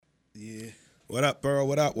Yeah. What up, Burl?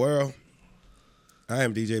 What up, world? I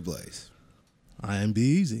am DJ Blaze. I am Be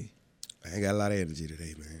Easy. I ain't got a lot of energy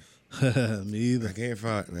today, man. Me either. I can't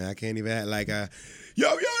front, man. I can't even act like yo.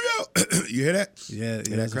 You hear that? Yeah.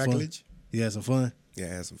 Hear that cracklage? You had some fun? Yeah, I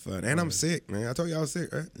had some fun. And I'm sick, man. I told you I was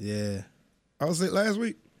sick, right? Yeah. I was sick last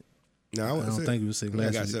week. No, I I wasn't don't sick. think you were sick I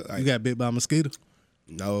last got week. sick, like- You got bit by a mosquito?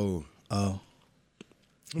 No. Oh.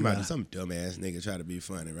 Some dumbass nigga try to be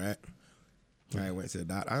funny, right? I went to the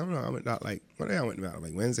doctor. I don't know. I went out like, what day I went to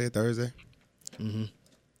like Wednesday, Thursday? Mm-hmm.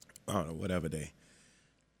 I don't know, whatever day.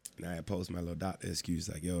 And I had posted my little doctor excuse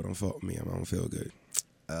like, yo, don't fuck with me. I don't feel good.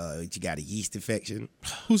 You got a yeast infection.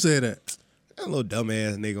 Who said that? That little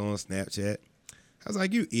dumbass nigga on Snapchat. I was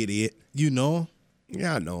like, you idiot. You know him?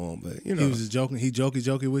 Yeah, I know him, but you know. He was just joking. He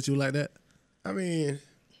jokey with you like that? I mean,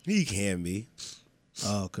 he can be.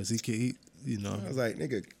 Oh, because he, you know. I was like,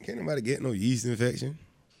 nigga, can't nobody get no yeast infection.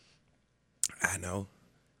 I know.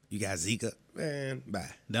 You got Zika. Man, bye.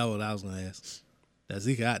 That's what I was going to ask. That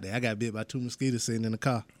Zika out there. I got bit by 2 mosquitoes sitting in the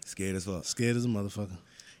car. Scared as fuck. Scared as a motherfucker.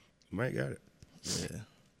 You might got it.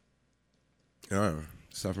 Yeah.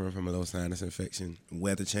 Suffering from a little sinus infection,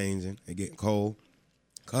 weather changing, and getting cold.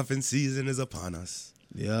 Cuffing season is upon us.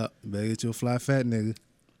 Yeah. Better get you a fly fat nigga.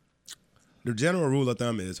 The general rule of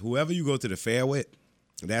thumb is whoever you go to the fair with,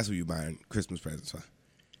 that's who you buying Christmas presents for.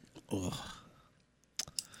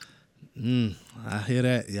 I hear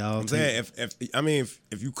that, y'all. I'm saying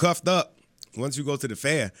if you cuffed up once you go to the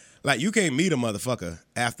fair, like you can't meet a motherfucker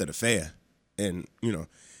after the fair, and you know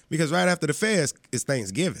because right after the fair is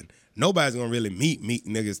Thanksgiving. Nobody's gonna really meet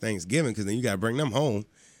niggas Thanksgiving because then you gotta bring them home,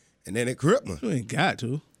 and then it Christmas. You ain't got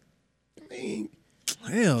to. I mean,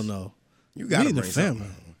 Hell no. you gotta Meeting bring the something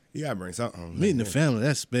family. home. You gotta bring something home. Meeting the family,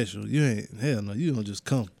 that's special. You ain't, hell no, you don't just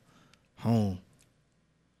come home.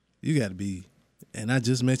 You got to be, and I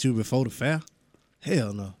just met you before the fair.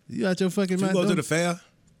 Hell no. You out your fucking If you mind. go to the fair,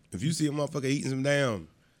 if you see a motherfucker eating some damn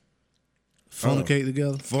funnel cake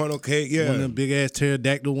together. funnel cake, yeah. One of them big ass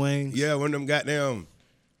pterodactyl wings. Yeah, one of them goddamn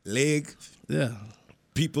leg, Yeah.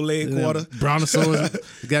 people leg quarter. Brontosaurus,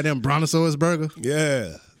 goddamn Brontosaurus burger.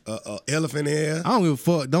 Yeah. Elephant ear. I don't give a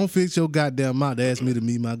fuck. Don't fix your goddamn mouth to ask me to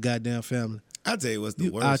meet my goddamn family. I tell you what's the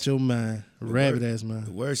You worst. out your mind. Rabbit ass The mind.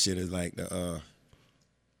 worst shit is like the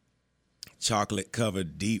chocolate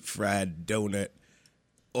covered deep fried donut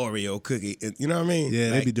Oreo cookie. You know what I mean? Yeah,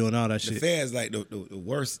 like, they be doing all that the shit. fair is like the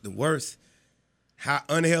worst. The worst. How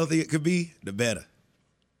unhealthy it could be, the better.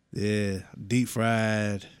 Yeah. Deep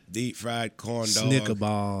fried Deep fried corn dog. Snicker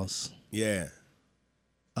balls. Yeah.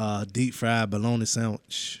 Deep fried bologna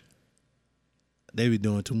sandwich. They be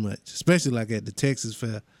doing too much, especially like at the Texas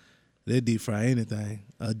Fair. They deep fry anything.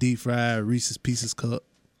 A deep fried Reese's Pieces cup,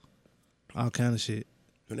 all kind of shit.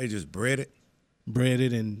 When they just bread it.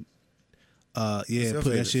 Breaded and What's your put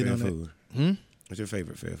favorite that shit fair on food? there. What's your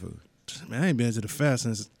favorite fair food? Man, I ain't been to the fair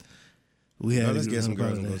since we had. No, let's it get some around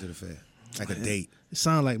girls and there. go to the fair. Like a date. It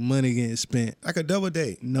sound like money getting spent. Like a double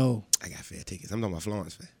date. No, I got fair tickets. I'm talking about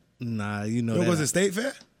Florence Fair. nah, you know You that. go to the State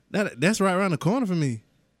Fair? That's right around the corner for me.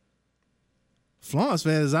 Florence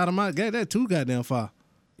Fair is out of my that too goddamn far.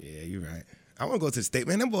 Yeah, you're right. I want to go to the State.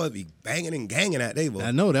 Man, them boys be banging and ganging out there, boy.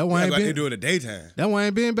 I know that one ain't Like they been. do in the daytime. That one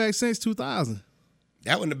ain't been back since 2000.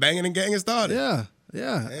 That when the banging and ganging started. Yeah.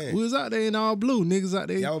 Man. We was out there in all blue. Niggas out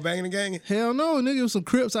there. Y'all were banging and ganging? Hell no, nigga. It was some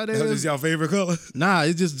Crips out there. That was just y'all favorite color? Nah,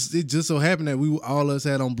 it just so happened that all us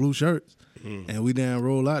had on blue shirts, and we didn't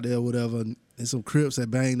roll out there or whatever. And some Crips that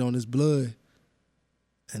banged on this blood,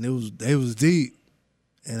 and they was deep.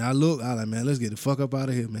 And I like, man, let's get the fuck up out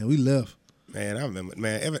of here, man. We left. Man, I remember,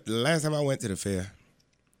 man, the last time I went to the fair,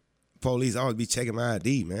 police always be checking my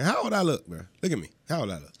ID, man. How old I look, bro? Look at me. How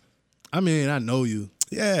old I look? I mean, I know you,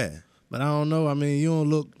 Yeah. but I don't know. I mean, you don't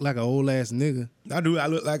look like an old ass nigga. I do. I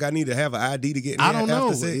look like I need to have an ID to get in I there don't after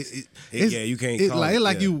know. 6. It's- Yeah, you can't It's call like, it. it's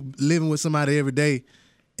like Yeah. you living with somebody every day,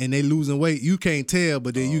 and they losing weight. You can't tell,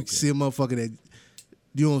 but then you see a motherfucker that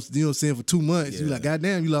you don't see him for 2 months. You Yeah. like,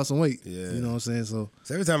 goddamn, you lost some weight. Yeah. You know what I'm saying? So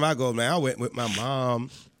So every time I go, man, I went with my mom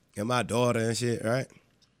and my daughter and shit, right?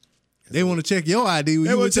 they want to check your ID when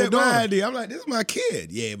They you would with your check my daughter. ID. I'm like, this is my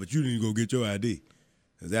kid. Yeah, but you need to go get your ID.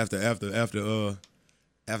 Cause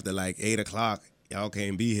after like 8 o'clock, y'all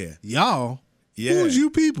can't be here. Y'all, Yeah. who's you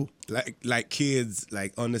people? Like kids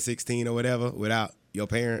like under 16 or whatever without your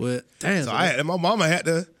parent. Well, damn. So my mama had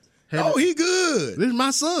to. He good. This is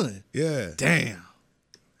my son. Yeah. Damn.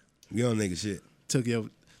 Young nigga shit. Took your.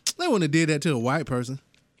 They wouldn't have did that to a white person.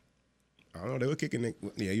 I don't know. They were kicking it.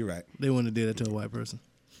 Yeah, you're right. They wouldn't have did that to a white person.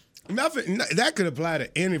 Nothing. That could apply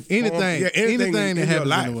to anything. Anything. Yeah, anything that in your happens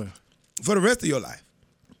life. anywhere. For the rest of your life.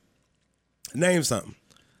 Name something.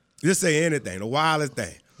 Just say anything. The wildest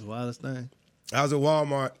thing. The wildest thing. I was at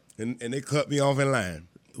Walmart and they cut me off in line.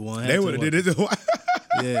 One They would have did it to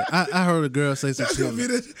Yeah, I heard a girl say some That's shit.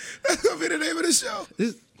 gonna be the name of the show.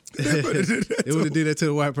 It would have did that to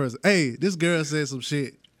a white person. Hey, this girl said some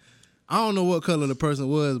shit. I don't know what color the person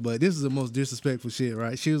was, but this is the most disrespectful shit,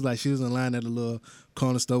 right? She was in line at a little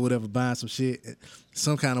corner store, whatever, buying some shit.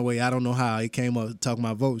 Some kind of way, I don't know how it came up talking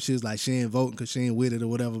about vote. She was like, she ain't voting because she ain't with it or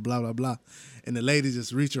whatever, blah, blah, blah. And the lady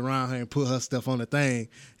just reached around her and put her stuff on the thing.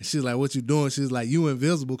 And she's like, what you doing? She's like, you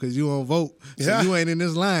invisible because you don't vote. So Yeah. you ain't in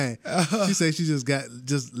this line. She said she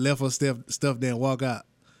just left her stuff there and walk out.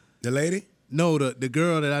 The lady? No, the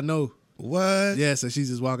girl that I know. What? Yeah, so she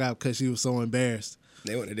just walked out because she was so embarrassed.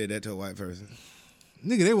 They wouldn't have did that to a white person.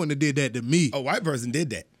 Nigga, they wouldn't have did that to me. A white person did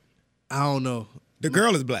that. I don't know. The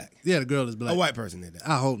girl is black. Yeah, the girl is black. A white person did that.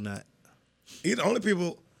 I hope not. The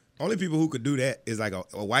only people who could do that is like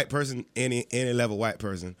a white person, any level white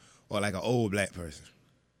person, or like an old black person.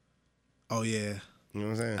 Oh, yeah. You know what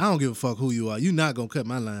I'm saying? I don't give a fuck who you are. You not going to cut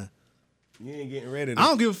my line. You ain't getting ready to. I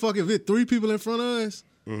don't give a fuck if it's 3 people in front of us,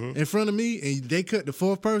 in front of me, and they cut the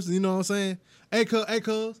 4th person. You know what I'm saying? Hey,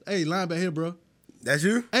 cuz. Hey, line back here, bro. That's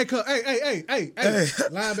you? Hey, cuz. Hey.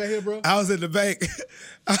 Line back here, bro. I was at the bank.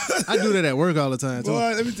 I do that at work all the time, too.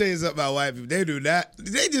 Boy, let me tell you something about white people. They do not.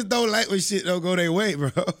 They just don't like when shit don't go their way,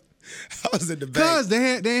 bro. I was at the bank. Cuz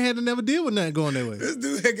they ain't had to never deal with nothing going their way. This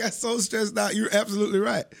dude had got so stressed out. You're absolutely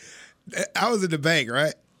right. I was at the bank,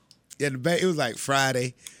 right? Yeah, the bank. It was like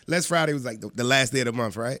Friday. Last Friday was like the last day of the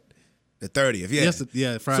month, right? The 30th. Yeah.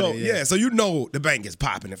 Yes, Friday. So yeah. so you know the bank is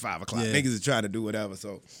popping at 5 o'clock. Yeah. Niggas is trying to do whatever.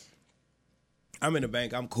 So I'm in the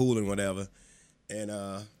bank. I'm cool and whatever. And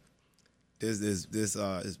there's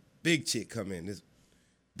this big chick come in. This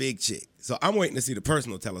big chick. So I'm waiting to see the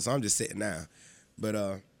personal teller. So I'm just sitting down.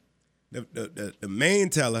 But the main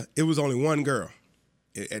teller, it was only one girl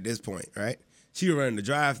at this point, right? She was running the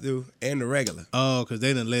drive-thru and the regular. Oh, because they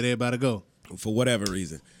didn't let everybody go. For whatever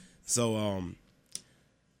reason. So,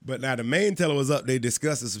 but now the main teller was up. They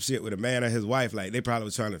discussing some shit with a man and his wife. Like, they probably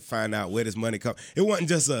was trying to find out where this money come. It wasn't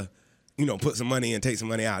just put some money in, take some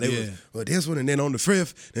money out. It was, well, this one and then on the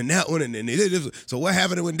 5th, then that one and then this. So what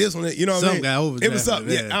happened when this one, you know what I mean? Some guy overdrafted. It was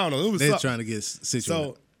something, yeah, I don't know. It was They're something. trying to get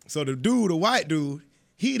situated. So the white dude,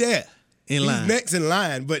 he there. In line. He's next in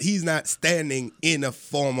line, but he's not standing in a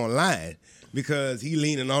formal line because he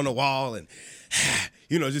leaning on the wall and,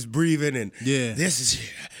 just breathing and this is,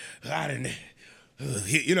 I don't know.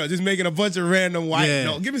 Just making a bunch of random white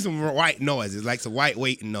noises. Give me some white noises, like some white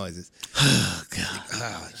waiting noises. Oh, God.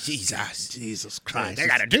 Oh, Jesus Christ. They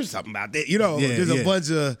got to do something about that. Just a bunch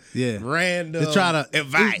of random to try to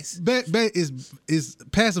advice. It's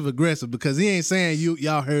passive aggressive because he ain't saying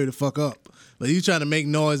y'all hurry the fuck up. But you trying to make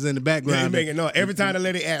noise in the background. Yeah, making noise. Every time the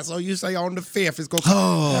lady asks, you say on the 5th, it's going to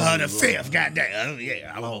come. The 5th, goddamn.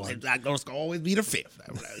 Yeah, I'm going to always be the 5th.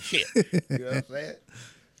 I'm like, shit. You know what I'm saying?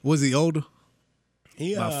 Was he older?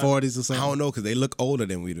 He, about 40s or something? I don't know, because they look older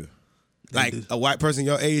than we do. Like a white person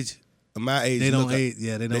your age, or my age. They don't age.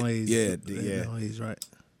 Yeah, they don't age. Yeah, They don't age, right.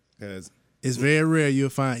 Because it's very rare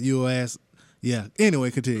you'll ask. Yeah.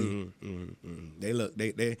 Anyway, continue. They look,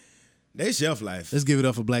 they shelf life. Let's give it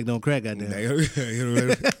up for Black Don't Crack, goddamn. You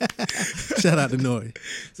know, Shout out to Nori.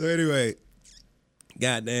 So anyway,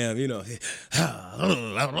 goddamn,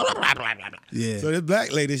 Yeah. So this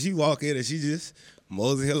black lady, she walk in and she just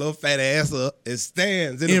mosey her little fat ass up and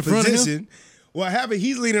stands in a front of him? position. What happened?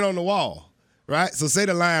 He's leaning on the wall, right? So say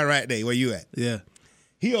the line right there where you at. Yeah.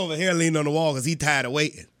 He over here leaning on the wall because he tired of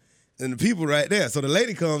waiting. And the people right there. So the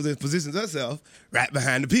lady comes and positions herself right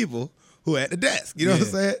behind the people who are at the desk. You know what I'm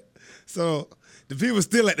saying? So the people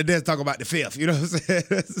still at the desk talking about the 5th. You know what I'm saying?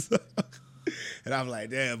 And I'm like,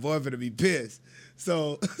 damn, boy, finna be pissed.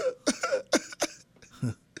 So,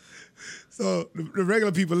 the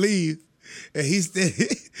regular people leave, and he's still,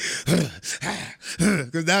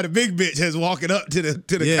 because now the big bitch has walking up to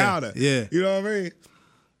the counter. Yeah. You know what I mean?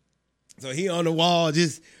 So he on the wall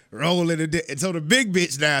just rolling and so the big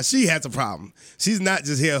bitch now, she has a problem. She's not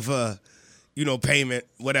just here for, payment,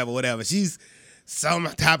 whatever. She's some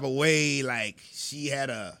type of way, like she had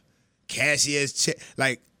a cashier's check.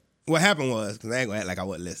 Like what happened was, because I ain't gonna act like I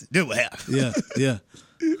wasn't listening. This what happened. Yeah.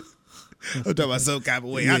 I'm talking about some type of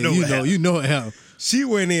way. Yeah, I know what happened. You know it happened. She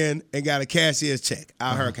went in and got a cashier's check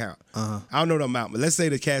out her account. I don't know the amount, but let's say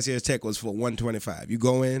the cashier's check was for $125. You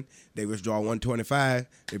go in, they withdraw $125,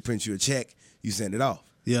 they print you a check, you send it off.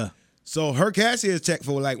 Yeah. So her cashier's check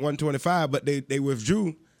for like $125, but they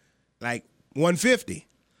withdrew like $150.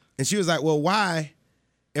 And she was like, well, why,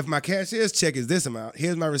 if my cashier's check is this amount,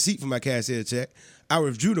 here's my receipt for my cashier's check, I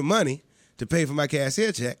withdrew the money to pay for my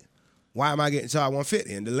cashier's check, why am I getting charged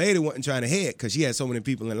 150? And the lady wasn't trying to head because she had so many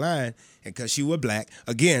people in line, and because she was black.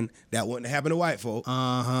 Again, that wouldn't happen to white folk.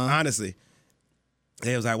 Honestly.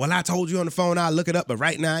 They was like, well, I told you on the phone I'll look it up, but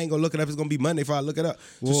right now I ain't gonna look it up. It's gonna be Monday before I look it up.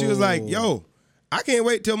 So she was like, yo, I can't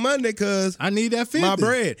wait till Monday because I need that 50. My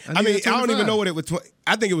bread. I mean, I don't even 25. know what it was.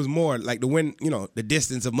 I think it was more like the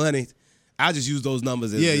distance of money. I just use those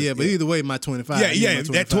numbers. As, But either way, my 25. Yeah,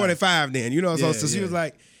 that 25 then. So she was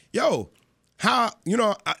like, yo, how,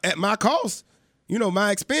 at my cost,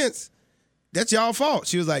 my expense, that's y'all fault.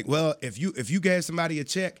 She was like, well, if you gave somebody a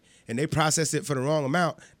check and they processed it for the wrong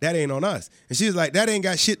amount, that ain't on us. And she was like, that ain't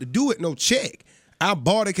got shit to do with no check. I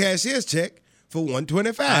bought a cashier's check for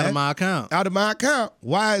 $125 out of my account. Out of my account.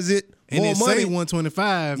 Why is it and more it money? Say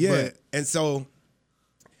 $125. Yeah, but and so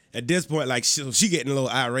at this point, like she getting a little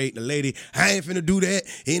irate. The lady, I ain't finna do that.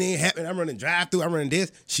 It ain't happening. I'm running drive-through. I'm running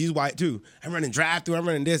this. She's white too. I'm running drive-through. I'm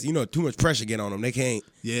running this. Too much pressure get on them. They can't.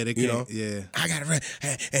 Yeah, they can't. Yeah, I gotta run.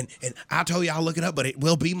 And I told you I'll look it up, but it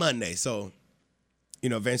will be Monday. So,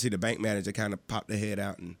 eventually the bank manager kind of popped her head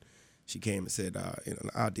out and she came and said,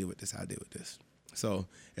 I'll deal with this. So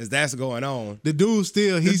as that's going on, the dude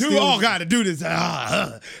still all got to do this. He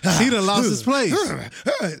done lost his place.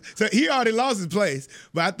 So he already lost his place.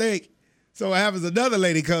 But I think so. What happens? Another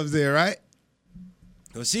lady comes in, right?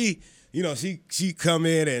 So she come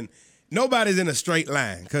in and nobody's in a straight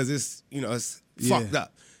line because it's fucked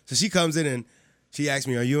up. So she comes in and she asked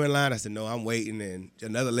me, "Are you in line?" I said, "No, I'm waiting." And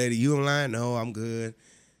another lady, "You in line?" "No, I'm good."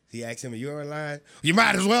 He asked him, "Are you in line?" "You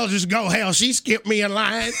might as well just go. Hell, she skipped me in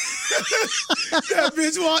line." That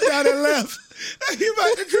bitch walked out and left. He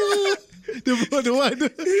about to cry. The white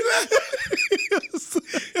dude. He left.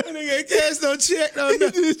 And they ain't cash no check, no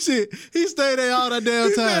nothing. Shit. He stayed there all that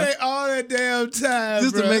damn time.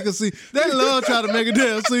 Just bro. to make a scene. They love trying to make a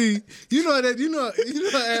damn scene. You know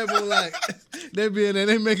Abel, like, they be in there,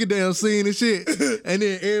 they make a damn scene and shit. And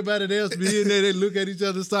then everybody else be in there, they look at each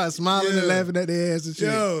other, start smiling and laughing at their ass and shit.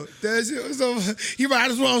 Yo, that shit was so, you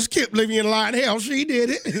might as well skip leaving in line. Hell, she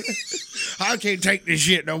did it. I can't take this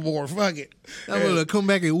shit no more. Fuck it. I'm gonna come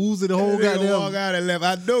back and ooze it the whole goddamn. Walk out and left.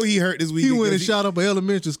 I know he hurt this weekend. He went and shot up an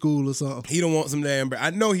elementary school or something. He don't want some damn bread. I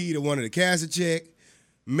know he either wanted to cash a check,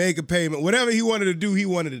 make a payment, whatever he wanted to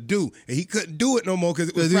do, and he couldn't do it no more because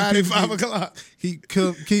it was Friday 5 o'clock. He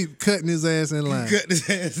keep cutting his ass in line. Cutting his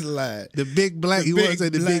ass in line. The big black. He want to say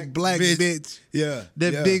the big black bitch. Yeah.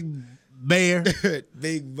 That big bear.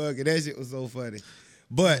 Big bucket. That shit was so funny.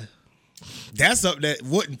 But that's something that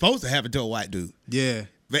wasn't supposed to happen to a white dude. Yeah.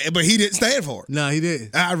 But he didn't stand for it. No, he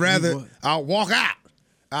didn't. I'll walk out.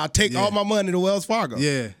 I'll take all my money to Wells Fargo.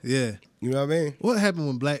 Yeah, yeah. You know what I mean? What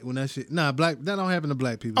happened when that shit? Nah, that don't happen to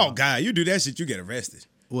black people. Oh, God, you do that shit, you get arrested.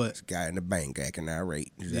 What? This guy in the bank acting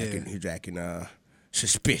irate. He's acting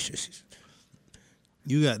suspicious.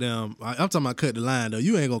 You got them. I'm talking about cut the line though.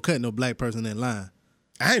 You ain't gonna cut no black person in line.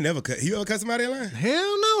 I ain't never cut. You ever cut somebody in line? Hell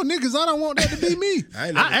no, niggas. I don't want that to be me.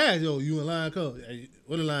 I asked, yo, you in line, cuz? Hey,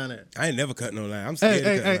 where the line at? I ain't never cut no line. I'm scared.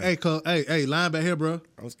 Hey, line back here, bro.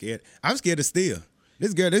 I'm scared. I'm scared to steal. I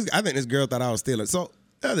think this girl thought I was stealing. So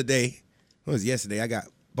the other day, it was yesterday, I got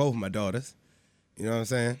both of my daughters. You know what I'm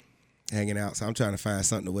saying? Hanging out. So I'm trying to find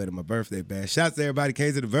something to wear to my birthday bash. Shouts to everybody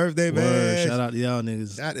came to the birthday bash. Shout out to y'all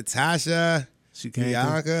niggas. Shout out to Tasha. She came.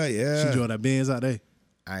 Bianca, yeah. She drove that Benz out there.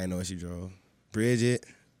 I didn't know what she drove. Bridget,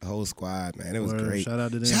 the whole squad, man. It was great. Shout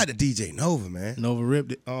out to them. Shout out to DJ Nova, man. Nova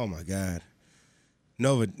ripped it. Oh my God.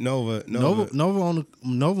 Nova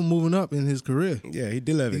moving up in his career. Yeah, he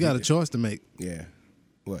delivered. He got a choice to make. Yeah.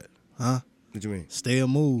 What? Huh? What you mean? Stay or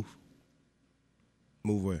move.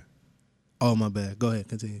 Move where? Oh, my bad. Go ahead.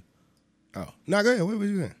 Continue. Oh. No, go ahead. What was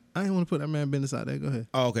you saying? I ain't want to put that man business out there. Go ahead.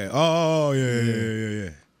 Oh, okay. Oh,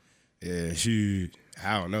 yeah. Yeah, shoot.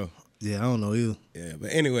 I don't know. Yeah, I don't know either. Yeah,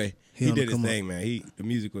 but anyway, he did his thing, man. The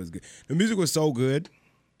music was good. The music was so good,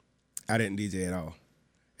 I didn't DJ at all.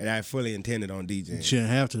 And I fully intended on DJing. You shouldn't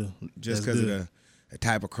have to. Just because of the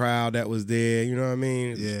type of crowd that was there, you know what I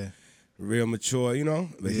mean? Yeah. Real mature, you know?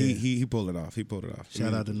 But he pulled it off.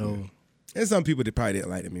 Shout out to Nova. And some people that probably didn't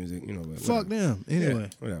like the music, you know. But fuck them. Anyway. Yeah,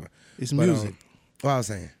 whatever. It's music. What I was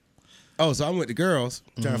saying. Oh, so I'm with the girls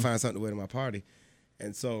trying to find something to wear to my party.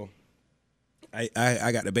 And so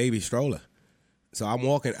I got the baby stroller. So I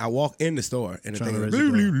walk in the store and the thing is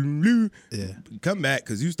blue. Yeah. Come back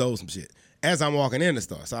because you stole some shit. As I'm walking in the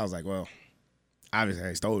store. So I was like, well, obviously I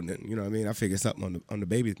ain't stolen it. You know what I mean? I figured something on the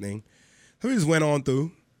baby thing. So we just went on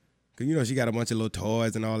through. Because, you know, she got a bunch of little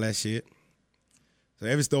toys and all that shit. So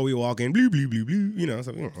every store we walk in, blue, you know,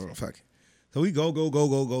 so fuck it. So we go,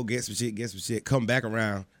 get some shit, come back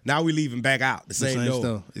around. Now we leaving back out the same door.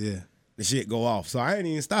 Store. Yeah. The shit go off. So I ain't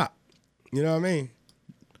even stop. You know what I mean?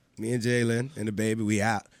 Me and Jalen and the baby, we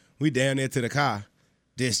out. We down there to the car.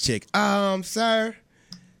 This chick, sir,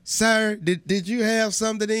 did you have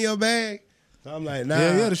something in your bag? So I'm like, nah.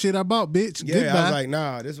 Yeah, the shit I bought, bitch. Yeah, Goodbye. I was like,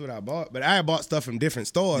 nah, this is what I bought. But I had bought stuff from different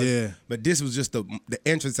stores. Yeah. But this was just the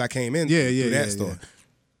entrance I came in through that store. Yeah.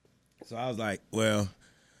 So I was like, well,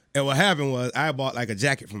 and what happened was I bought like a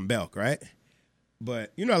jacket from Belk, right?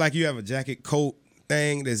 But you know, like you have a jacket coat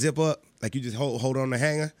thing that zip up, like you just hold on the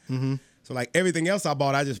hanger. Mm-hmm. So like everything else I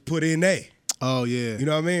bought, I just put in there. Oh yeah. You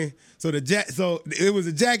know what I mean? So so it was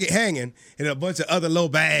a jacket hanging and a bunch of other low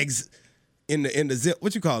bags in the zip.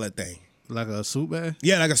 What you call that thing? Like a suit bag?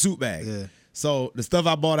 Yeah, like a suit bag. Yeah. So the stuff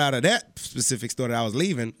I bought out of that specific store that I was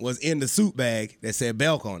leaving was in the suit bag that said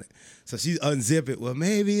Belk on it. So she unzipped it. Well,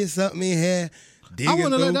 maybe it's something in here. I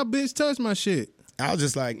want to let that bitch touch my shit. I was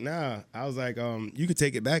just like, nah. I was like, you could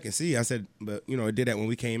take it back and see. I said, but you know, it did that when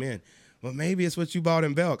we came in. Well, maybe it's what you bought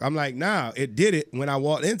in Belk. I'm like, nah, it did it when I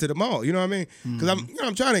walked into the mall. You know what I mean? Because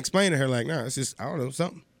I'm trying to explain to her like, nah, it's just, I don't know,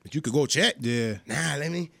 something. But you could go check. Yeah. Nah,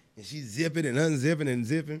 let me. And she's zipping and unzipping and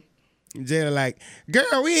zipping. And Jalen like,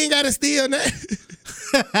 girl, we ain't got to steal that.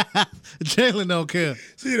 Jalen don't care.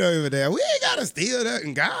 She don't even there. We ain't got to steal that.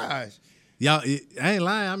 And gosh. Y'all, I ain't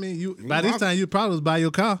lying. I mean, you by this time, you probably was by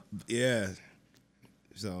your car. Yeah.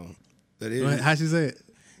 So. How she say it?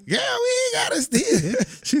 Yeah, we ain't got to steal.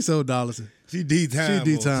 She so dollars. She D-time.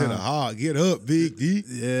 She D-time. To the heart. Get up, Big D.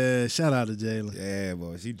 Yeah, shout out to Jalen. Yeah,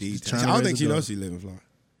 boy. She D-time. I I don't think she knows she live in Florida.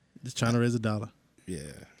 Just trying to raise $1. Yeah.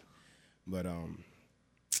 But,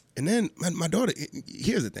 and then my daughter,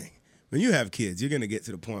 here's the thing. When you have kids, you're going to get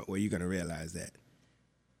to the point where you're going to realize that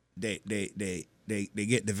they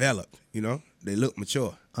get developed, you know? They look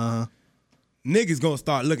mature. Uh-huh. Niggas going to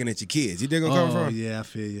start looking at your kids. You dig where I'm coming from? Yeah, I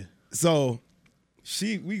feel you. So,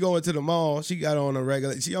 we go into the mall. She got on a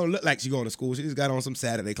regular, she don't look like she going to school. She just got on some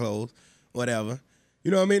Saturday clothes, whatever.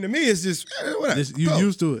 You know what I mean? To me, it's just, whatever. You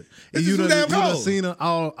used to it. And you done seen her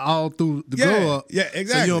all through the grow up. Yeah, exactly.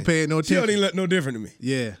 So you don't pay it no attention. She don't even look no different to me.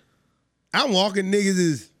 Yeah. I'm walking, niggas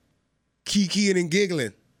is kikiing and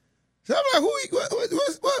giggling. So I'm like, what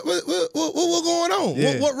going on?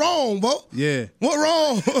 Yeah. What wrong, bro? Yeah. What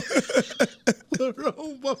wrong? What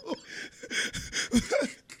wrong, bro?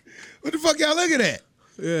 What the fuck y'all looking at?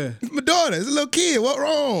 Yeah. It's my daughter. It's a little kid. What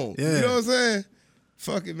wrong? Yeah. You know what I'm saying?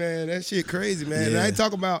 Fuck it, man. That shit crazy, man. And I ain't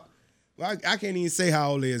talking about, well, I can't even say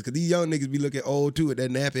how old it is because these young niggas be looking old too with that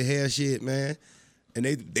nappy hair shit, man. And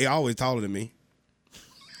they always taller than me.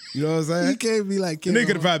 You know what I'm saying? You can't be like Kevin Hart. They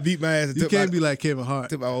could have probably beat my ass. And you can't be like Kevin Hart.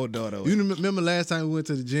 Took my old daughter away. You remember last time we went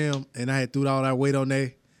to the gym and I had threw all that weight on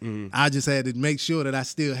there? Mm-hmm. I just had to make sure that I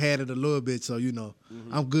still had it a little bit, so you know,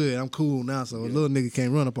 I'm good, I'm cool now, so a little nigga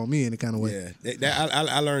can't run up on me any kind of way. Yeah,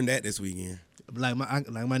 I learned that this weekend. Like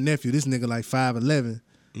my nephew, this nigga like 5'11",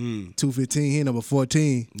 215, he number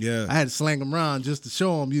 14. Yeah, I had to slang him around just to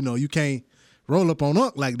show him, you know, you can't roll up on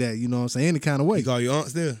Unc like that, you know what I'm saying, any kind of way. He call you Unc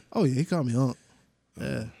still? Oh yeah, he called me Unc.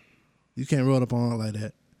 Yeah, you can't roll up on Unc like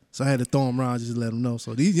that. So I had to throw him around just to let him know.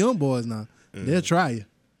 So these young boys now, they'll try you.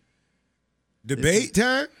 Debate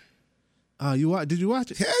time? Did you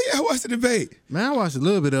watch it? Hell yeah, I watched the debate. Man, I watched a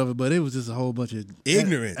little bit of it, but it was just a whole bunch of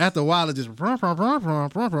ignorance. After a while, it just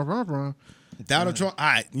Donald Trump. All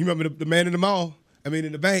right, you remember the man in the mall? I mean,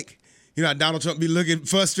 in the bank. You know how Donald Trump be looking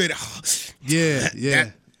frustrated.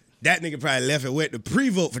 Yeah. That nigga probably left it wet to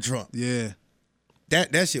pre-vote for Trump. Yeah.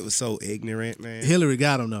 That shit was so ignorant, man. Hillary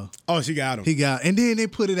got him though. Oh, she got him. And then they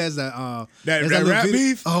put it as a that rap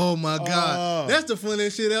beef. Oh my god, that's the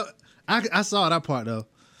funniest shit ever. I saw that part though.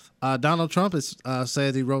 Donald Trump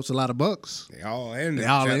said he wrote a lot of books. They all in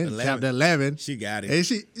chapter 11. She got it. And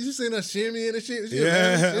you seen her shimmy and shit? She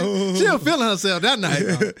was feeling herself that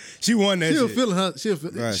night. She won that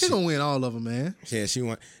shit. She gonna win all of them, man. Yeah, she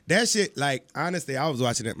won. That shit, like, honestly, I was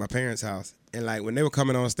watching it at my parents' house. And, like, when they were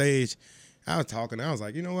coming on stage, I was talking. I was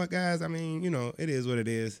like, you know what, guys? I mean, you know, it is what it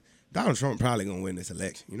is. Donald Trump probably gonna win this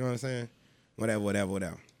election. You know what I'm saying?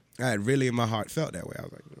 Whatever. I had really in my heart felt that way. I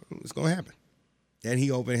was like, it's gonna happen. Then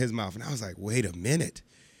he opened his mouth, and I was like, wait a minute.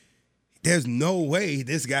 There's no way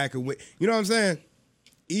this guy could win. You know what I'm saying?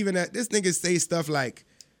 Even that this nigga say stuff like,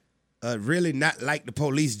 really not like the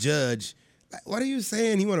police judge. Like, what are you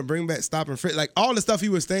saying? He want to bring back stop and frisk? Like, all the stuff he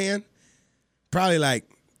was saying, probably like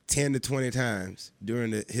 10 to 20 times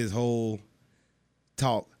during his whole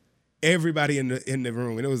talk. Everybody in the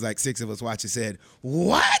room, and it was like 6 of us watching, said,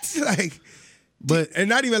 what? And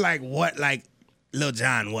not even like, what? Like, Lil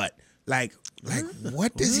Jon, what? Like,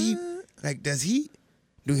 what does he, like, do he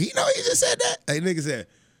know he just said that? Like, nigga said,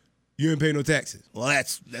 you didn't pay no taxes. Well,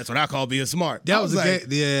 that's what I call being smart. That was like,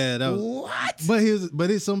 that was. What? But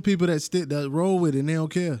it's some people that roll with it and they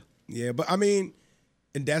don't care. Yeah, but I mean,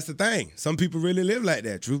 And that's the thing. Some people really live like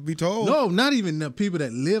that, truth be told. No, not even the people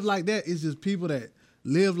that live like that. It's just people that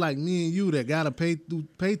live like me and you that gotta pay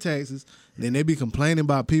taxes. Then they be complaining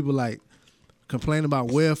about people complaining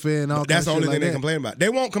about welfare and all. That's the only thing like they complain about. They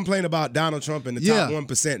won't complain about Donald Trump and the top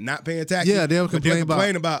 1% not paying taxes. Yeah, they'll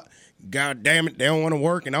complain about God damn it, they don't want to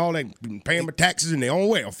work and all that, paying for taxes and their own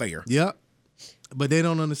welfare. Yep. But they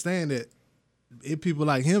don't understand that it's people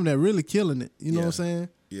like him that really killing it. You know what I'm saying?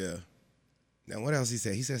 Yeah. Now, what else he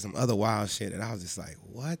said? He said some other wild shit, and I was just like,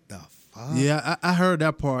 what the fuck? Yeah, I heard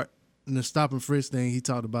that part in the stop and frisk thing. He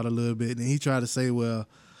talked about it a little bit, and he tried to say, well,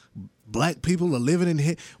 black people are living in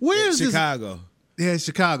here. Where is Chicago? Yeah,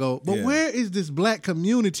 Chicago. But where is this black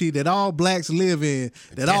community that all blacks live in,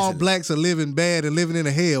 that all blacks are living bad and living in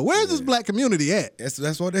a hell? Where's this black community at?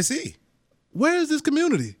 That's what they see. Where is this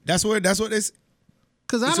community? That's what they see.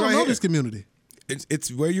 Because I don't know this community.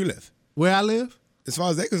 It's where you live. Where I live? As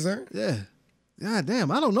far as they're concerned. Yeah. God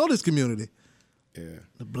damn, I don't know this community. Yeah.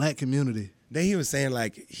 The black community. Then he was saying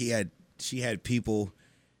like she had people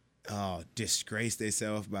disgrace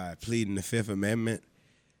themselves by pleading the Fifth Amendment.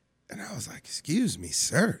 And I was like, excuse me,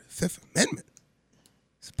 sir, Fifth Amendment.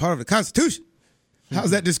 It's part of the Constitution.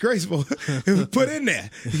 How's that disgraceful? It was put in there.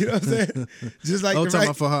 You know what I'm saying? Just like talking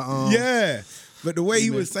about for her yeah. But the way he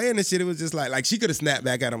was saying this shit, it was just like she could have snapped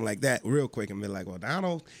back at him like that real quick and been like, well,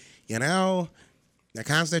 Donald, you know, the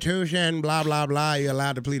Constitution, blah, blah, blah, you're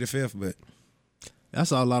allowed to plead the Fifth, but.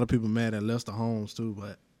 That's all a lot of people mad at Lester Holmes, too,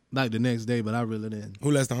 but like the next day, but I really didn't.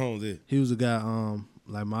 Who Lester Holmes is? He was a guy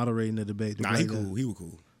like moderating the debate. Nah, he cool. He was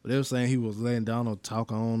cool. But they were saying he was letting Donald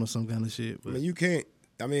talk on or some kind of shit. But. I mean, you can't,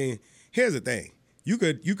 here's the thing. You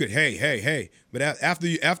could, hey, but after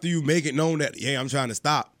you make it known that, hey, I'm trying to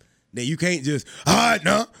stop, then you can't just, all right,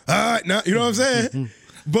 no, you know what I'm saying?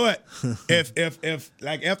 But if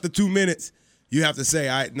like after 2 minutes, you have to say,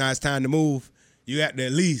 all right, now it's time to move, you have to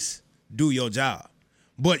at least do your job.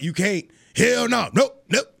 But you can't, hell no, nope,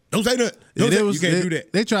 don't say nothing. You can't do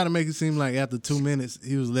that. They try to make it seem like after 2 minutes,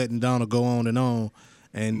 he was letting Donald go on,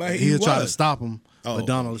 and he'll try to stop him, but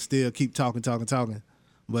Donald will still keep talking.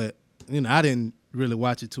 But, you know, I didn't really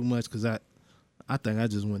watch it too much because I think I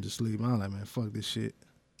just went to sleep. I was like, man, fuck this shit.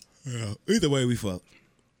 Yeah. Either way, we fucked.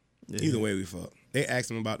 Yeah. Either way, we fucked. They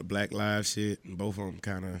asked him about the Black Lives shit, and both of them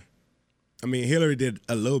kind of. I mean, Hillary did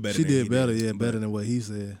a little better. She did better, better than what he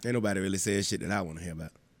said. Ain't nobody really said shit that I want to hear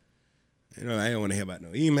about. You know, I ain't want to hear about no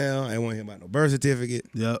email. I ain't want to hear about no birth certificate.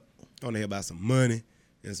 Yep. I want to hear about some money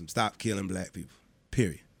and some stop killing black people.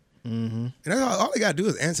 Period. Mm-hmm. And that's all they got to do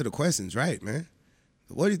is answer the questions right, man.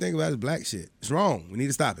 What do you think about this black shit? It's wrong. We need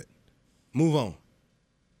to stop it. Move on.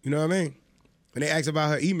 You know what I mean? When they asked about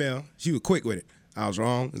her email, she was quick with it. I was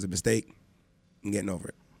wrong. It was a mistake. I'm getting over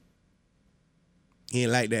it. He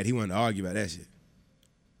ain't like that. He wanted to argue about that shit.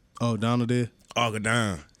 Oh, Donald did? Argue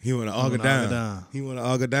down. He want to argue down. He want to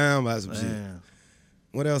argue down about some shit.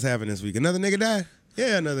 What else happened this week? Another nigga died?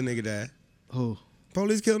 Yeah, another nigga died. Who?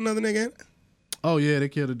 Police killed another nigga? Oh, yeah, they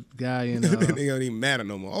killed a guy in... They don't even matter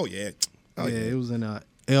no more. Oh, yeah. Oh, yeah, it was in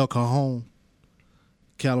El Cajon,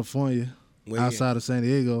 California, outside of San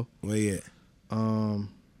Diego. Where you at?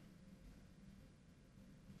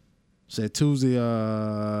 Said Tuesday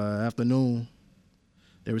afternoon,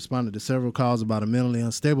 they responded to several calls about a mentally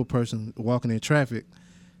unstable person walking in traffic.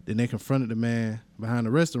 Then they confronted the man behind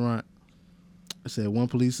the restaurant. It said one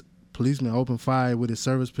policeman opened fire with his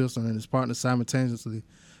service pistol and his partner simultaneously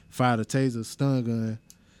fired a taser stun gun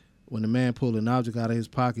when the man pulled an object out of his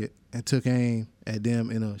pocket and took aim at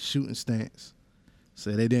them in a shooting stance.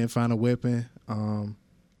 So they didn't find a weapon.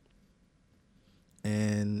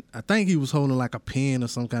 And I think he was holding like a pen or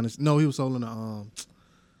some kind of... No, he was holding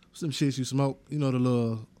some shit you smoke. You know, the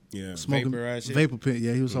little smoking vapor pen.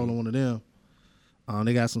 Yeah, he was holding one of them.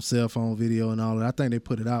 They got some cell phone video and all that. I think they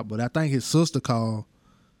put it out. But I think his sister called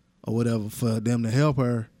or whatever for them to help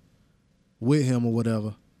her with him or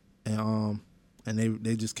whatever. And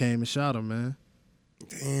they just came and shot him, man.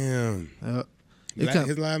 Damn.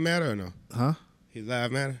 His life matter or no? Huh? His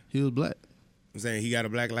life matter? He was black. I'm saying he got a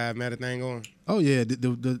Black Lives Matter thing going? Oh, yeah.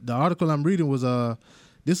 The article I'm reading was,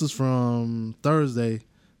 this is from Thursday,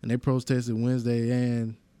 and they protested Wednesday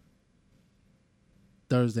and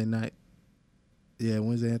Thursday night. Yeah,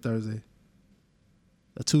 Wednesday and Thursday.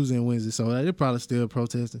 Tuesday and Wednesday. So they're probably still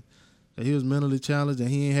protesting. He was mentally challenged, and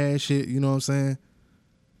he ain't had shit, you know what I'm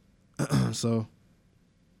saying? So,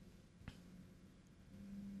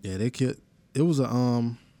 yeah, they killed. It was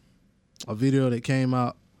a video that came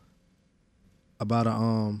out about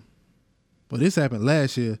well, this happened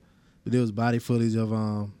last year, but there was body footage of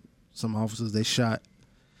some officers they shot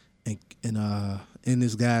in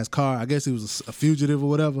this guy's car. I guess he was a fugitive or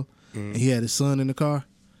whatever, and he had his son in the car,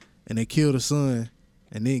 and they killed his son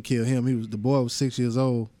and didn't kill him. The boy was 6 years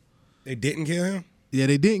old. They didn't kill him? Yeah,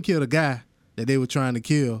 they didn't kill the guy that they were trying to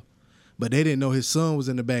kill, but they didn't know his son was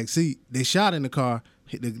in the back seat. They shot in the car.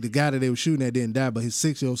 The guy that they were shooting at didn't die, but his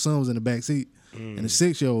 6-year-old son was in the back seat, and the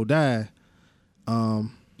 6-year-old died.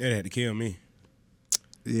 They had to kill me.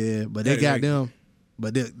 Yeah, but they got them.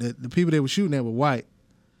 But the people they were shooting at were white,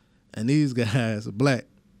 and these guys are black.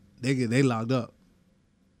 They locked up.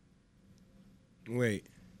 Wait,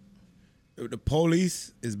 the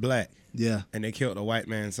police is black. Yeah, and they killed a white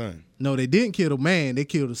man's son. No, they didn't kill the man. They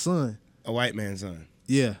killed the son. A white man's son.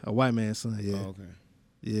 Yeah, a white man's son. Yeah. Oh, okay.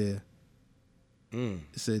 Yeah.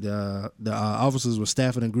 It said the officers were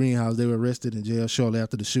Stafford and Greenhouse. They were arrested in jail shortly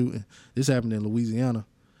after the shooting. This happened in Louisiana,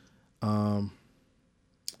 and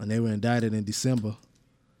they were indicted in December.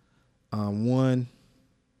 On one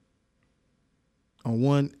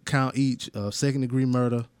count each of second-degree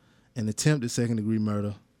murder and attempted second-degree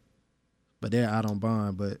murder, but they're out on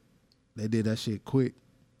bond. But they did that shit quick.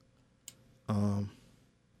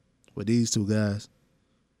 With these two guys.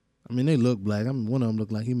 I mean, they look black. I mean, one of them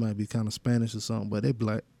looked like he might be kind of Spanish or something, but they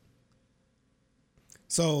black.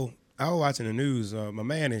 So I was watching the news. My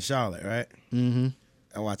man in Charlotte, right? Mm-hmm.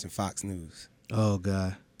 I'm watching Fox News. Oh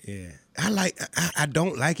God. Yeah, I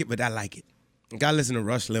don't like it, but I like it. Gotta listen to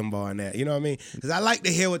Rush Limbaugh and that. You know what I mean? Because I like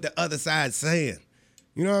to hear what the other side's saying.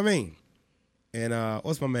 You know what I mean? And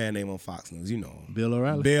what's my man name on Fox News? You know him. Bill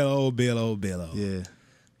O'Reilly. Bill O. Yeah.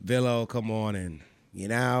 Bill O, come on, and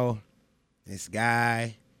this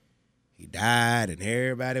guy. He died, and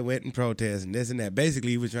everybody went and protested and this and that.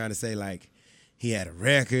 Basically, he was trying to say, like, he had a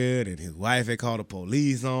record, and his wife had called the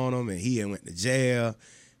police on him, and he had went to jail,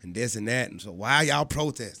 and this and that. And so why y'all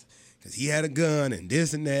protesting? Because he had a gun and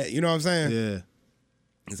this and that. You know what I'm saying? Yeah.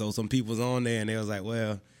 And so some people was on there, and they was like,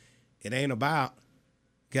 well, it ain't about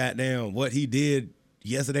goddamn what he did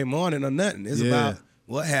yesterday morning or nothing. It's about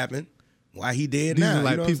what happened, why he dead These now. are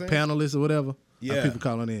like you know people, panelists or whatever. Yeah. Or people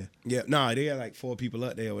calling in. Yeah, no, they had like 4 people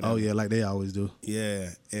up there. Or whatever. Oh yeah, like they always do. Yeah,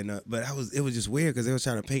 and but it was just weird because they was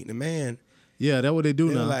trying to paint the man. Yeah, that's what they do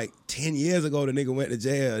They now. were like 10 years ago, the nigga went to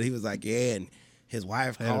jail. He was like, yeah, and his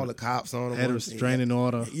wife called the cops on him. Had a restraining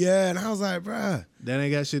order. Yeah, and I was like, bruh, that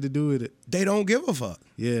ain't got shit to do with it. They don't give a fuck.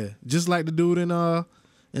 Yeah, just like the dude in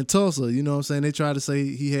Tulsa. You know what I'm saying? They tried to say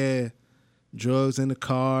he had drugs in the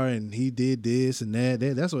car and he did this and that.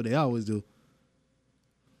 That's what they always do.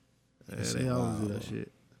 Yeah, they always do that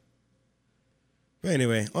shit. But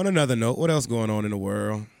anyway, on another note, what else going on in the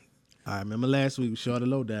world? I remember last week Shorty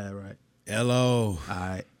Low died, right? Hello. All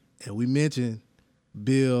right. And we mentioned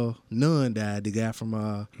Bill Nunn died, the guy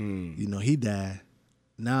from he died.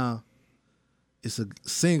 Now it's a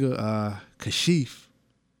singer, Kashif.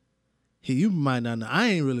 You might not know. I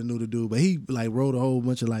ain't really knew the dude, but he like wrote a whole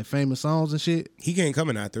bunch of like famous songs and shit. He can't come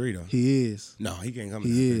in I3 though. He is. No, he can't come in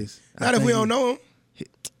He I3. is. Not if we don't know him.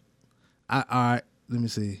 All right, let me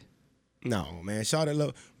see. No, man, Shorty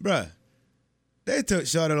Low, bruh. They took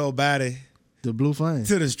Shorty Low body, the Blue Flame,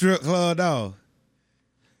 to the strip club, dog.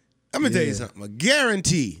 I'm gonna tell you something. A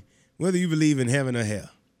guarantee, whether you believe in heaven or hell,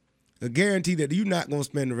 a guarantee that you're not gonna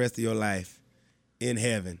spend the rest of your life in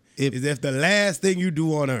heaven is if the last thing you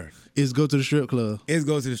do on earth is go to the strip club. Is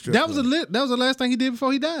go to the strip club. That was the last thing he did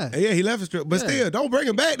before he died. Yeah, he left the strip, but still, don't bring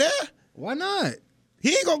him back there. Why not?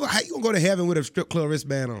 He ain't gonna go. How you gonna go to heaven with a strip club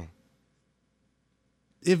wristband on?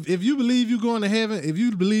 If you believe you're going to heaven, if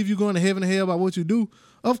you believe you're going to heaven and hell by what you do,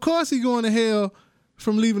 of course he going to hell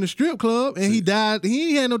from leaving the strip club, and he died. He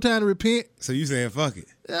ain't had no time to repent. So you saying fuck it?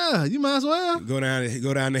 Yeah, you might as well go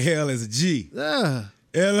down to hell as a G. Yeah.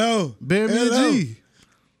 Hello. Bury me a G.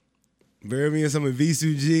 Bury me in some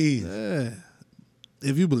Visu G's. Yeah.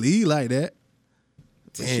 If you believe like that.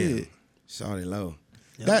 Damn. Shit. Shorty Low.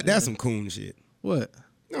 That's some coon shit. What?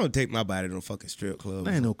 Don't take my body to no fucking strip club.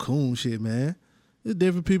 That ain't no coon shit, man. There's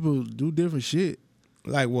different people do different shit.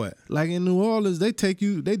 Like what? Like in New Orleans, they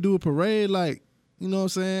do a parade like, you know what I'm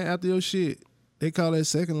saying, after your shit. They call that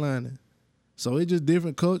second lining. So it's just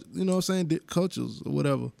different culture, you know what I'm saying, cultures or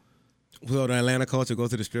whatever. Will the Atlanta culture go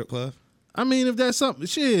to the strip club? I mean, if that's something,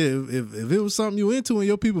 shit, if it was something you into and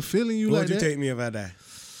your people feeling you like that. Would you take me if I die?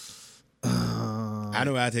 I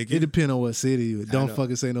know I'll take you. It depends on what city you. Don't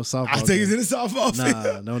fucking say no softball. I'll take you to the softball field.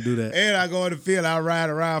 Nah, don't do that. And I go in the field, I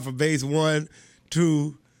ride around from base 1,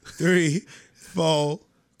 2, 3, 4,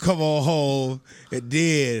 come on home, and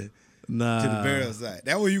then to the burial site.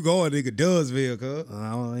 That where you going, nigga, Dubsville, cuz.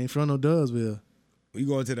 I ain't from no Dubsville. We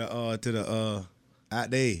going to the out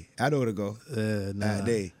there. I know where to go. Out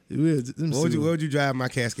there. Where would you drive my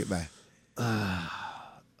casket by?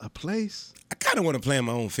 A place? I kind of want to plan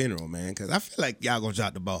my own funeral, man, because I feel like y'all gonna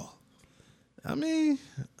drop the ball. I mean,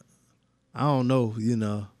 I don't know, you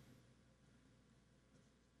know.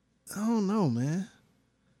 I don't know, man.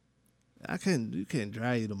 You can't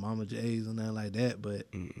drive you to Mama J's or nothing like that, but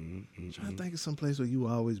I'm trying to think of some place where you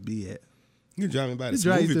will always be at. You drive me by the You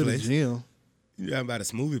drive you smoothie to place. the gym. You drive me by the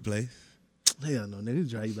smoothie place. Hell no, nigga,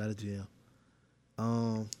 drive you by the gym.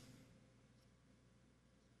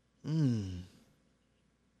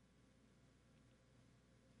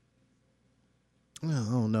 I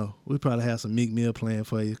don't know. We probably have some Meek Mill playing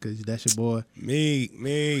for you because that's your boy. Meek.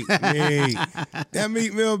 That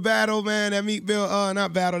Meek Mill battle, man. That Meek Mill,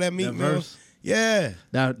 not battle, that Meek That Mill. verse? Yeah.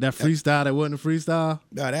 That freestyle that wasn't a freestyle.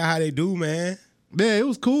 No, that's how they do, man. Yeah, it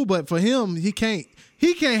was cool, but for him, he can't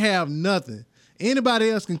have nothing. Anybody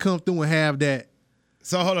else can come through and have that.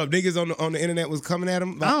 So hold up, niggas on the internet was coming at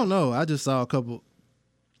him. I don't know. I just saw a couple.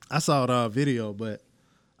 I saw the video, but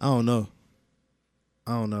I don't know.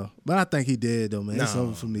 But I think he did though, man. It's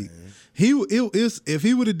over for me. If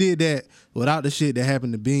he would have did that without the shit that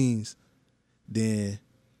happened to Beans, then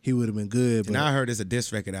he would have been good. But And I heard there's a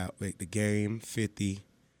diss record out with The Game, 50,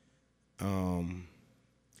 and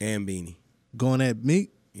Beanie. going at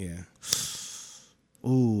Meek, Yeah.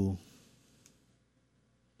 ooh,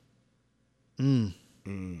 it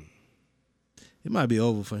might be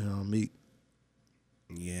over for him, Meek.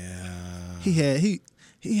 Yeah. He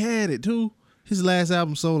had it too. His last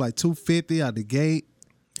album sold like 250 out the gate.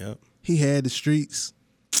 Yep. He had the streets,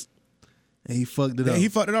 and he fucked it Yeah, up. he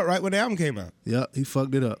fucked it up right when the album came out. Yep, he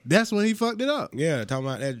fucked it up. That's when he fucked it up. Yeah, talking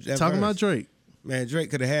about that Talking verse. about Drake. Man, Drake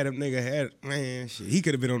could have had him man, shit. He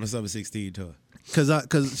could have been on the Summer 16 tour.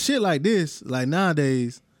 Cause shit like this, like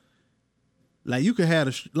nowadays, like you could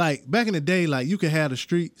have like back in the day, like you could have the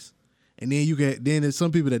streets, and then there's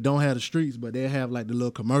some people that don't have the streets, but they have like the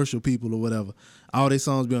little commercial people or whatever. All their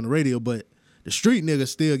songs be on the radio, but the street niggas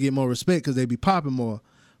still get more respect because they be popping more.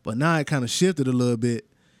 But now it kind of shifted a little bit,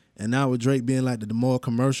 and now with Drake being like the more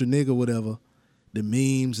commercial nigga, whatever, the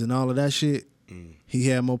memes and all of that shit, he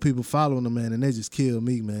had more people following him, man, and they just killed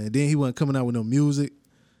Meek, man. And then he wasn't coming out with no music.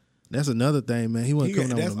 That's another thing, man. He wasn't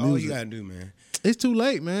coming out with That's no all music. you gotta do, man. It's too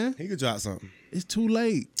late, man. He could drop something. It's too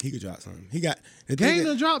late. He could drop something. He got the Game thing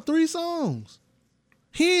done dropped 3 songs.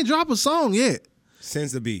 He ain't drop a song yet.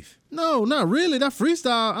 since the beef. No, not really. That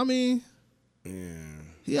freestyle, I mean, Yeah.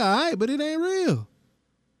 he all right, but it ain't real.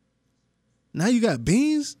 Now you got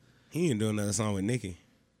Beans. He ain't doing another song with Nicki.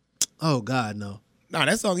 Oh God, no. Nah,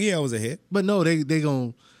 that song was a hit. But no, they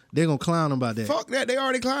gonna clown him about that. Fuck that. They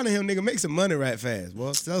already clowning him, nigga. Make some money right fast,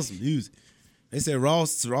 boy. Sell some music. They said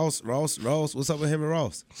Ross. What's up with him and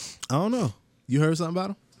Ross? I don't know. You heard something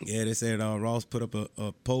about him? Yeah, they said Ross put up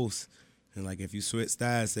a post and like if you switch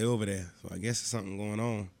styles, stay over there. So I guess there's something going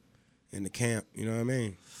on in the camp. You know what I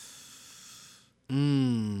mean?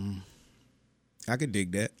 I could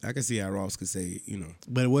dig that. I could see how Ross could say, you know.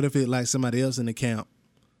 But what if it like somebody else in the camp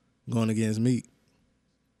going against Meek?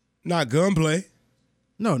 Not gunplay.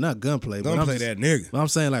 No, not gunplay. but I'm Gunplay just- that nigga. But I'm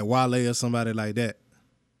saying like Wale or somebody like that.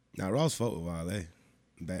 Nah, Ross fuck with Wale.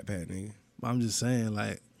 Backpack nigga. I'm just saying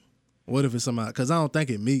like, what if it's somebody? Because I don't think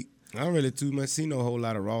it Meek. I don't really too much see no whole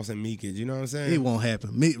lot of Ross and Meekage. You know what I'm saying? It won't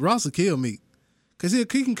happen. Meek, Ross will kill Meek. Because he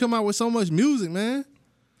can come out with so much music, man.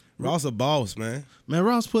 Ross a boss, man. Man,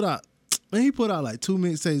 Ross put out like 2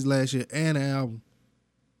 mixtapes last year and an album.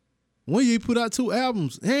 One year he put out 2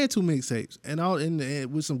 albums and 2 mixtapes and all and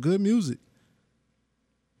with some good music.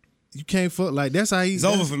 You can't fuck like that's how he's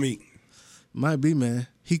It's over for me. Might be, man.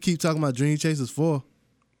 He keep talking about Dream Chasers 4,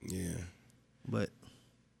 Yeah. but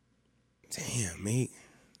Damn, Meek.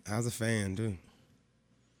 I was a fan, too.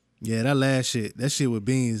 yeah, that shit with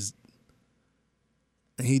Beans,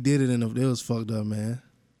 and he did it it was fucked up, man.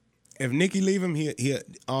 If Nicki leave him, he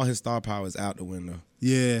all his star power is out the window.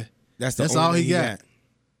 Yeah, That's That's only all thing he got.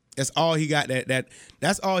 That's all he got.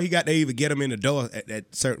 That's all he got to even get him in the door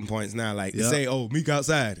at certain points now. Like to Yep. say, "Oh, Meek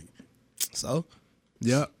outside." So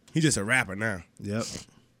yep. he just a rapper now. Yep.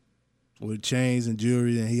 With chains and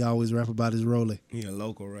jewelry, and he always rap about his rolling. He a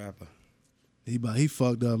local rapper. He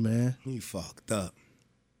fucked up, man. He fucked up.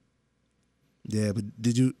 Yeah, but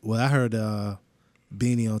I heard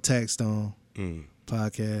Beanie on Tax Stone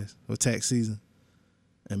podcast or Tax Season,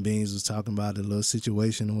 and Beans was talking about the little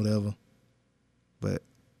situation or whatever. But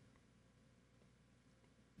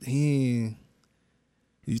you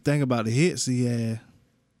think about the hits he had,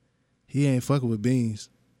 he ain't fucking with Beans.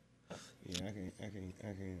 Yeah, I can.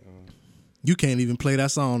 You can't even play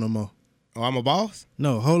that song no more. Oh, I'm a boss.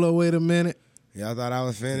 No, hold up, wait a minute. Y'all thought I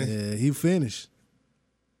was finished. Yeah, he finished.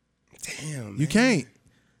 Damn, man. You can't.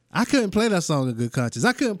 I couldn't play that song in good conscience.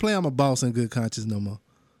 I couldn't play I'm a Boss in good conscience no more.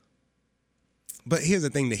 But here's the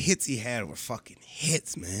thing: the hits he had were fucking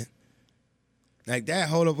hits, man. Like that.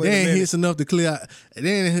 Hold up. Wait They a ain't minute. hits enough to clear out.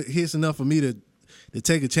 They ain't hits enough for me to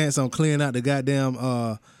take a chance on clearing out the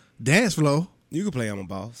goddamn dance floor. You can play I'm a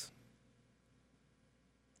Boss.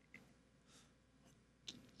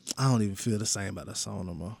 I don't even feel the same about that song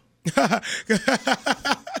no more.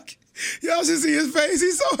 Y'all should see his face.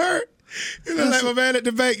 He's so hurt. You look like my man at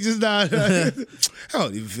the bank just died. I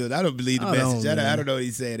don't even feel that. I don't believe the message. I don't know what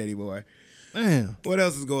he's saying anymore. Damn. What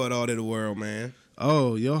else is going on in the world, man?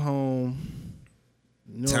 Oh, your home.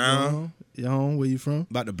 You know Town. Your home, where you from?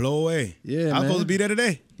 About to blow away. Yeah, I was man. supposed to be there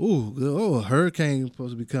today. Ooh, good. Oh, a hurricane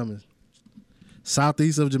supposed to be coming.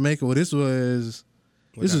 Southeast of Jamaica. Well, this was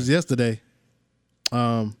yesterday.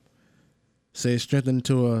 Said strengthened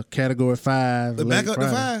to a Category 5. But back up to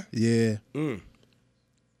 5? Yeah.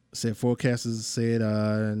 Said forecasters said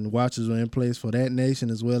and watches were in place for that nation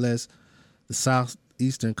as well as the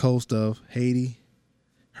southeastern coast of Haiti.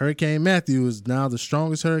 Hurricane Matthew is now the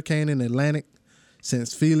strongest hurricane in the Atlantic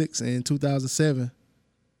since Felix in 2007.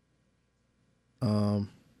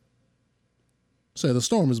 So the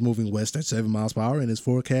storm is moving west at 7 miles per hour and is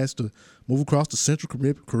forecast to move across the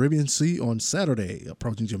central Caribbean Sea on Saturday,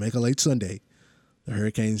 approaching Jamaica late Sunday. The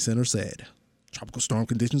Hurricane Center said. Tropical storm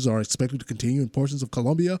conditions are expected to continue in portions of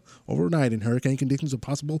Colombia overnight, and hurricane conditions are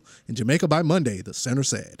possible in Jamaica by Monday, the center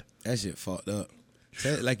said. That shit fucked up.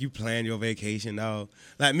 Like you planned your vacation, dog.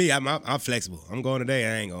 Like me, I'm flexible. I'm going today.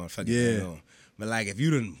 I ain't going fucking. Yeah. But like if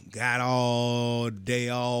you done got all day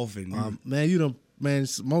off and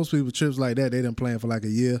Most people trips like that, they done plan for like a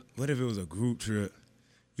year. what if it was a group trip?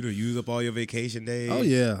 You done use up all your vacation days. Oh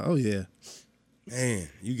yeah. Man,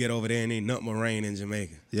 you get over there and ain't nothing but rain in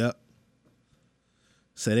Jamaica. Yep.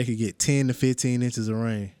 So they could get 10 to 15 inches of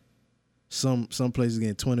rain. Some places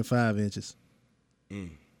getting 25 inches.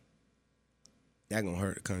 That gonna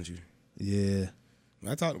hurt the country. Yeah.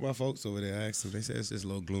 I talked to my folks over there. I asked them. They said it's just a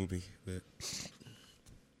little gloomy, but it's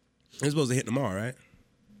supposed to hit tomorrow, right?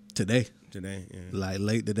 Today. Today, yeah. Like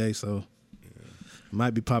late today, so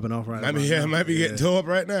might be popping off right now. Might be getting tore up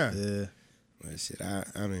right now. Yeah. But shit,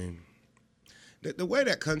 I mean, the way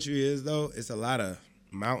that country is though, it's a lot of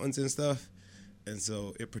mountains and stuff, and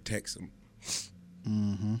so it protects them.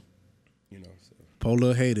 Mm-hmm. You know, so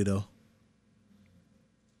Polar Haiti though.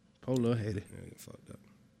 Polar Haiti. yeah, get fucked up.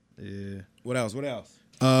 Yeah. What else?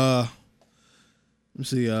 Let me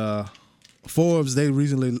see. Forbes, they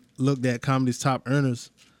recently looked at comedy's top earners,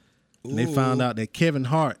 and they found out that Kevin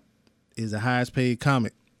Hart is the highest paid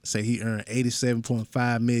comic. Say he earned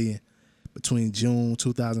 $87.5 million between June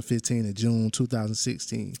 2015 and June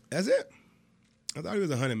 2016. That's it. I thought he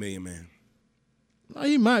was $100 million man. No,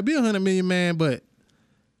 he might be $100 million man, but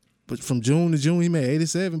from June to June he made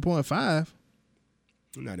 87.5.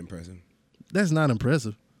 Not impressive. That's not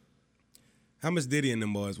impressive. How much Diddy and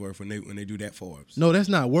them boys worth when they do that Forbes? No, that's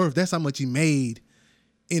not worth. That's how much he made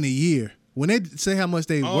in a year. When they say how much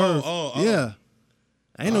they worth, yeah.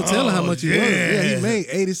 Ain't no telling how much he worth. Yeah, he made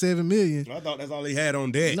 $87 million. I thought that's all he had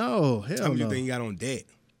on debt. No, hell no. How much you think he got on debt?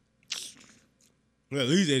 Well, at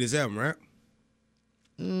least 87, right?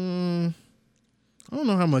 I don't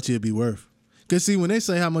know how much it'd be worth. Cause see, when they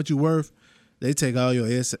say how much you worth, they take all your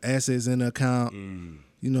assets into account.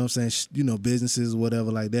 You know what I'm saying? Businesses or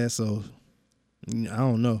whatever like that. So I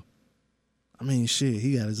don't know. I mean, shit,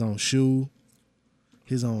 he got his own shoe,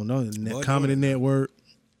 his own comedy network.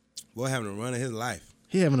 Boy, having a run of his life.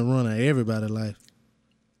 He having a run of everybody's life,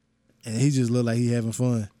 and he just look like he having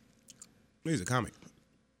fun. He's a comic.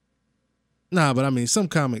 Nah, but I mean, some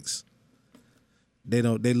comics, they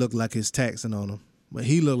look like it's taxing on them, but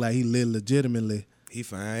he look like he live legitimately. He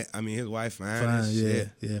fine. I mean, his wife fine.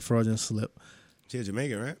 Yeah, fraudulent slip. She's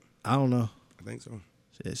Jamaican, right? I don't know. I think so.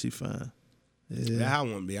 Yeah, she fine. Yeah. That's how I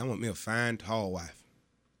want to be. I want me a fine, tall wife.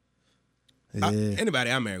 Yeah.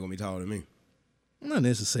 Anybody I marry gonna be taller than me. Not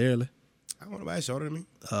necessarily. I want nobody shorter than me.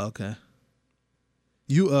 Oh, okay.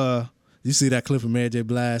 You see that clip of Mary J.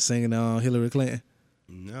 Blige singing on Hillary Clinton?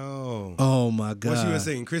 No. Oh my God. What she was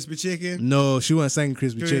singing? Crispy Chicken? No, she wasn't singing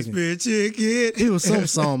Crispy Chicken. Crispy Chicken. It was some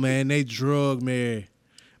song, man. They drug Mary.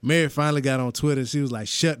 Mary finally got on Twitter. She was like,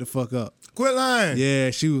 "Shut the fuck up." Quit lying. Yeah,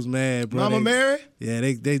 she was mad, bro. Mama Mary? Yeah,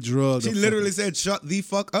 they drugged her. She literally said, "Shut the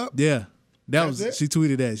fuck up." Yeah, That's it? She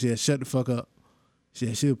tweeted that. Yeah, shut the fuck up.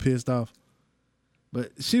 Yeah, she was pissed off,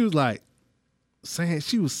 but she was like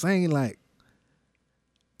saying like,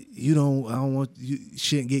 I don't want you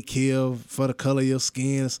shouldn't get killed for the color of your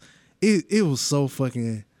skin. It was so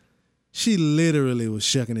fucking. She literally was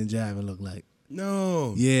shucking and jiving. Looked like.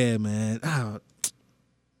 No. Yeah, man.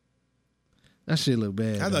 That shit look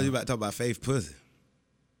bad. I thought you were about to talk about Faith pussy.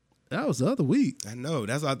 That was the other week. I know.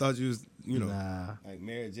 That's why I thought you was, Nah. like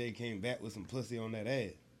Mary J came back with some pussy on that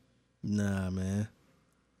ass. Nah, man.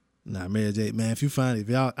 Nah, Mary J. Man, if you find it, if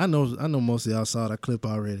y'all, I know most of y'all saw that clip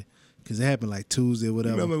already, cause it happened like Tuesday or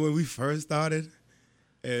whatever. Remember when we first started?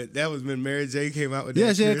 And that was when Mary J came out with Yeah,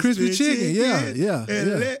 that she had crispy chicken.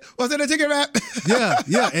 Yeah. What's in the chicken wrap?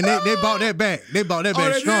 yeah. And they bought that back. They bought that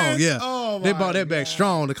back they strong. did? Yeah. Oh, they my bought that back God.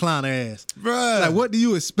 strong to clown her ass. Bruh. Like, what do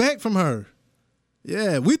you expect from her?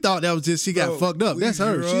 Yeah, we thought that was just she got Bro, fucked up. we That's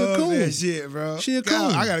her. She a drugged coon. that shit, bro. She a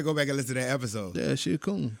God, coon. I gotta go back and listen to that episode. Yeah, she a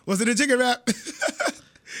coon. What's in the chicken wrap?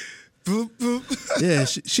 Boop, boop. Yeah,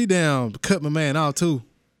 she down cut my man out too.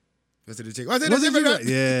 What's in the chicken? What's in the chicken wrap?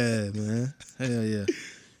 Yeah, man. Hell yeah.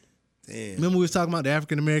 Damn. Remember we was talking about the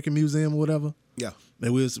African American Museum or whatever? Yeah.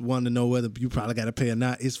 And we was wanting to know whether you probably got to pay or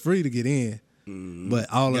not. It's free to get in,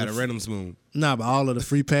 but all You of got a random spoon. but all of the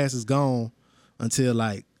free passes gone until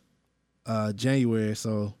like January.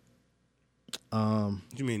 So, What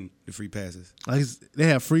you mean the free passes? like they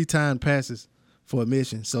have free time passes for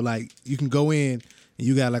admission. So like you can go in and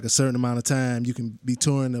you got like a certain amount of time. You can be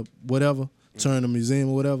touring the whatever, touring the museum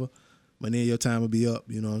or whatever, but then your time will be up.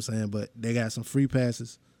 You know what I'm saying? But they got some free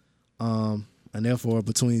passes. And therefore,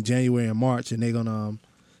 between January and March, and they're gonna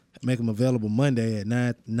make them available Monday at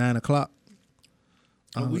 9 o'clock.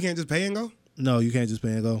 We can't just pay and go? No, you can't just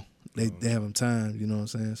pay and go. They have them timed. You know what I'm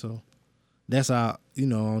saying? So that's how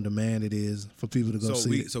on demand it is for people to go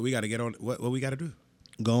see it. So we got to get on. What we got to do?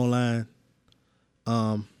 Go online,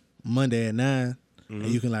 Monday at 9, and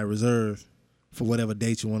you can like reserve for whatever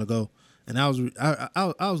date you want to go. And I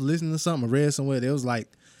was listening to something I read somewhere. It was like,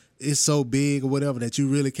 it's so big or whatever that you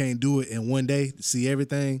really can't do it in one day to see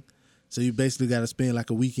everything. So you basically got to spend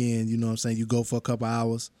like a weekend, you know what I'm saying? You go for a couple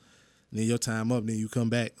hours, and then your time up, then you come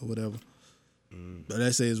back or whatever. But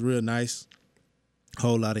they say it's real nice.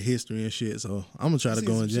 Whole lot of history and shit. So I'm going to try to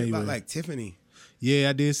go in January. About like Tiffany.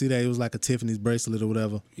 Yeah, I did see that. It was like a Tiffany's bracelet or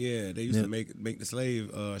whatever. Yeah, they used to make the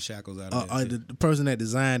slave shackles out of that. The person that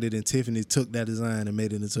designed it in Tiffany took that design and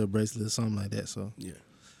made it into a bracelet or something like that.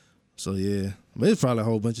 So yeah, but it's probably a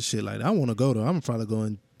whole bunch of shit like that. I want to go though. I'm probably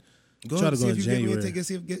going. Try to go in January. Get us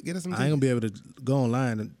some tickets. I ain't gonna be able to go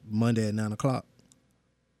online Monday at 9 o'clock.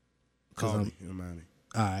 Call me. Remind me.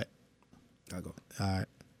 All right. I'll go. All right.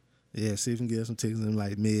 Yeah, see if we can get some tickets in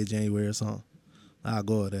like mid-January or something. I'll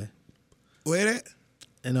go there. Where that?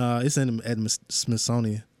 And it's at the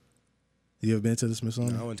Smithsonian. You ever been to the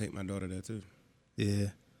Smithsonian? I want to take my daughter there too. Yeah.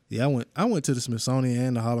 Yeah, I went to the Smithsonian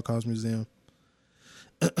and the Holocaust Museum.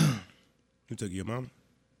 You took your mama?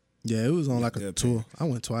 Yeah, it was on like a Good tour. parents. I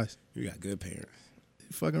went twice. You got good parents. You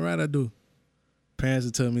fucking right I do. Parents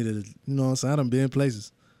would tell me that, you know what I'm saying? I done been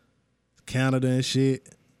places. Canada and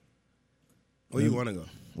shit. Where you want to go?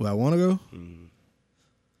 Where I want to go? Mm-hmm.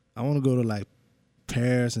 I want to go to like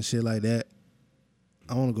Paris and shit like that.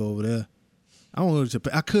 I want to go over there. I want to go to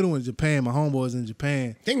Japan. I could have went to Japan. My homeboys in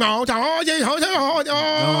Japan. That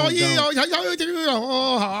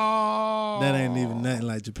ain't even nothing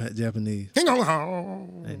like Japanese. Ain't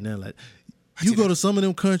nothing like. You go to some of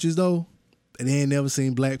them countries though, and they ain't never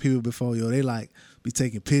seen black people before. Yo, they like be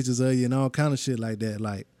taking pictures of you and all kind of shit like that.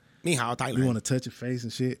 Like, Ni hao, Thailand. you want to touch your face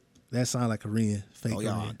and shit. That sound like Korean. Fake Oh,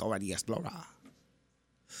 yeah. Korean. Dora the Explorer.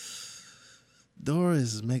 Dora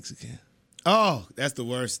is Mexican. Oh, that's the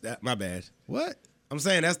worst. My bad. What? I'm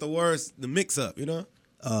saying that's the worst. The mix up, you know?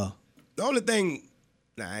 The only thing.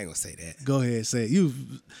 Nah, I ain't gonna say that. Go ahead, say it. You.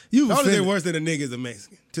 The only thing worse than a nigga is a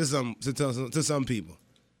Mexican to some people.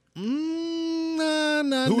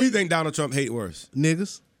 Nah. Who do you think Donald Trump hate worse?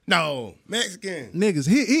 Niggas. No, Mexican. Nigks.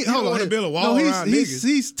 He don't hold on. wanna build a wall around niggas.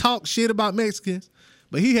 He's talked shit about Mexicans,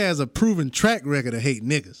 but he has a proven track record of hate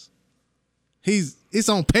niggas. It's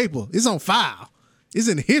on paper. It's on file. It's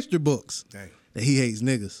in history books Dang. that he hates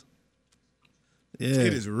niggas. Yeah.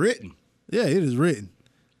 It is written. Yeah, it is written.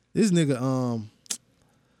 This nigga,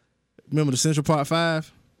 remember the Central Park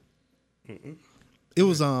 5? Mm-mm. It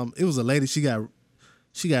was a lady, she got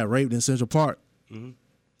raped in Central Park. Mm-hmm.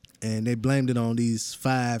 And they blamed it on these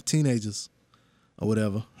 5 teenagers or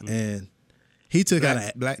whatever. Mm-hmm. And he took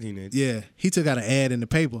black teenagers. Yeah, he took out an ad in the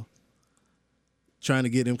paper trying to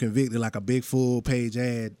get them convicted, like a big full page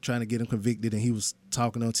ad trying to get them convicted, and he was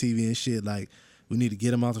talking on TV and shit like, we need to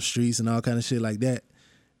get them off the streets and all kind of shit like that.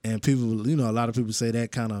 And people, a lot of people say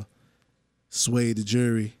that kind of swayed the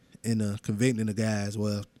jury into convicting the guys.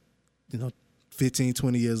 Well, 15,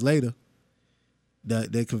 20 years later,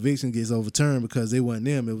 their conviction gets overturned because they wasn't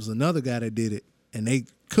them. It was another guy that did it. And they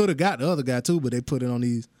could have got the other guy too, but they put it on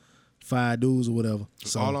these 5 dudes or whatever.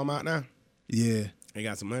 So, all on them out now? Yeah. They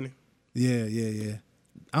got some money? Yeah.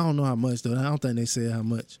 I don't know how much though. I don't think they said how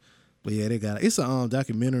much. But yeah, they got it. It's a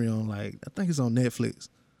documentary on I think it's on Netflix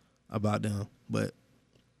about them. But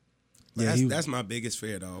yeah, that's my biggest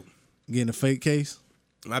fear, dog. Getting a fake case.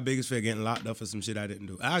 My biggest fear getting locked up for some shit I didn't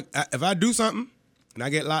do. If I do something and I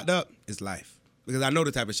get locked up, it's life. Because I know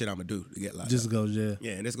the type of shit I'm going to do to get locked Just up. go to jail.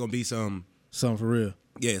 Yeah, and it's going to be something for real.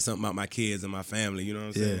 Yeah, something about my kids and my family, you know what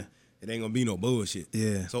I'm saying? Yeah. It ain't going to be no bullshit.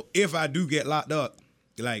 Yeah. So if I do get locked up,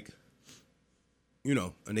 like, you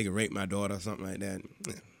know, a nigga rape my daughter or something like that,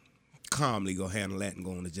 calmly go handle that and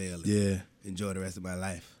go into jail and enjoy the rest of my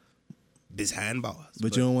life. Behind bars.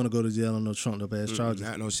 But you don't want to go to jail on no trumped up ass charges.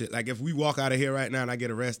 Not no shit. Like if we walk out of here right now and I get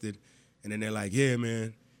arrested and then they're like, yeah,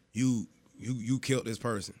 man, you killed this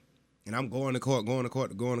person. And I'm going to court,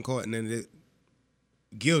 and then they're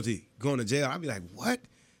guilty, going to jail. I'd be like, what?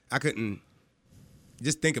 I couldn't.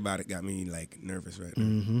 Just think about it got me like nervous right now.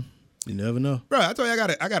 Mm-hmm. You never know. Bro, I told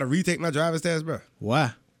you I gotta retake my driver's test, bro.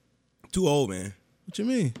 Why? Too old, man. What you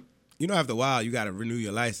mean? You know after a while you gotta renew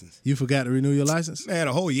your license. You forgot to renew your license? Man,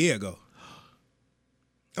 a whole year ago.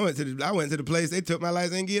 I went to the place, they took my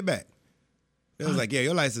license and get it back. It was like, yeah,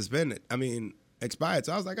 your license expired.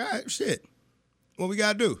 So I was like, all right, shit. What we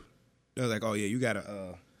gotta do? They was like, oh yeah, you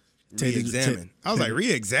gotta re-examine. I was like,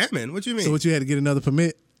 re-examine? What you mean? So what, you had to get another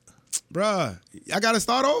permit? Bruh, I gotta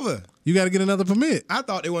start over. You gotta get another permit. I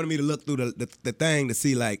thought they wanted me to look through the thing to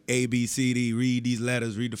see like A, B, C, D, read these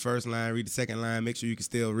letters, read the first line, read the second line, make sure you can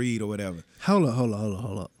still read or whatever. Hold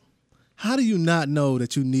up. How do you not know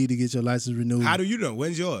that you need to get your license renewed? How do you know?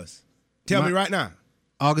 When's yours? Tell me right now.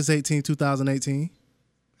 August 18, 2018.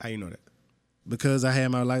 How you know that? Because I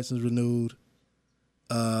had my license renewed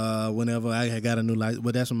whenever I had got a new license.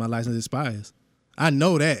 But that's when my license expires. I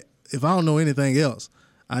know that. If I don't know anything else,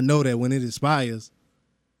 I know that when it expires,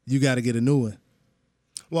 you got to get a new one.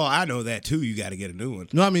 Well, I know that too. You got to get a new one.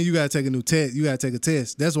 No, I mean you got to take a new test. You got to take a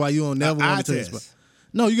test. That's why you don't never want to take it.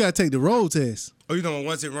 No, you got to take the road test. Oh, you know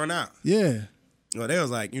once it run out? Yeah. Well, they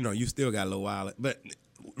was like, you know, you still got a little while. But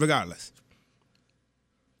regardless,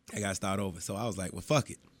 I got to start over. So I was like, well, fuck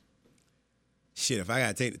it. Shit, if I got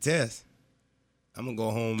to take the test, I'm going to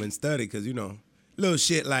go home and study because, you know, little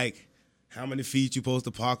shit like how many feet you supposed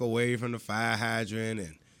to park away from the fire hydrant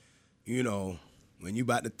and, you know, when you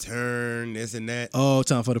about to turn, this and that. Oh,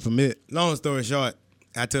 time for the permit. Long story short,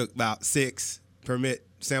 I took about 6 permit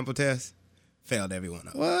sample tests. Failed every one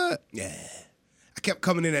of them. What? Yeah. I kept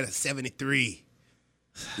coming in at a 73.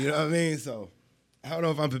 You know what I mean? So I don't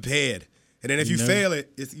know if I'm prepared. And then if you fail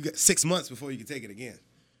it, you got 6 months before you can take it again.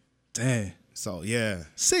 Damn. So, yeah.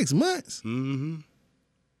 6 months? Mm-hmm.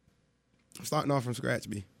 I'm starting off from scratch,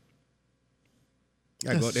 B.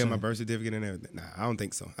 I go up there with my birth certificate and everything. Nah, I don't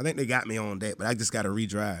think so. I think they got me on that, but I just got to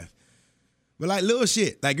redrive. But like little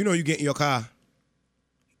shit, like, you know, you get in your car.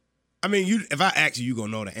 I mean, if I ask you, you going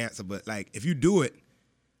to know the answer. But like, if you do it,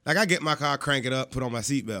 like I get my car, crank it up, put on my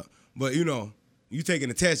seatbelt. But you know, you taking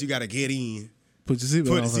the test, you got to get in. Put your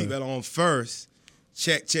seatbelt on. Put the seatbelt on first.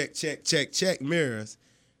 Check mirrors.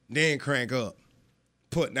 Then crank up.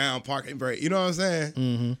 Put down parking brake. You know what I'm saying?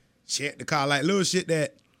 Mm-hmm. Check the car. Like little shit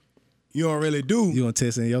that you don't really do. You want to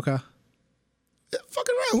test in your car? Yeah,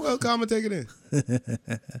 fucking right. Who else car I'm going to take it in?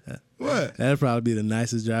 What? That'd probably be the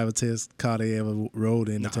nicest driver test car they ever rode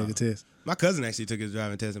in to take a test. My cousin actually took his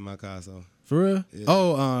driving test in my car, so. For real? Yeah.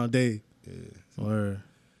 Oh, Dave. Yeah. Word.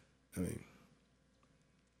 I mean,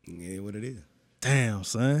 yeah, what it is. Damn,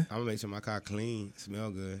 son. I'm going to make sure my car clean, smell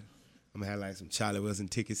good. I'm going to have like some Charlie Wilson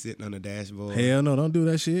tickets sitting on the dashboard. Hell no, don't do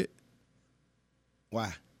that shit.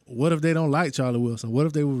 Why? What if they don't like Charlie Wilson? What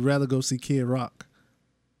if they would rather go see Kid Rock?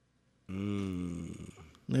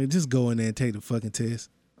 They just go in there and take the fucking test.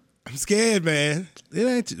 I'm scared, man. It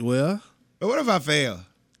ain't, well. But what if I fail?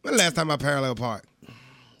 When the last time I parallel parked?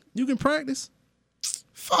 You can practice.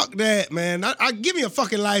 Fuck that, man. I give me a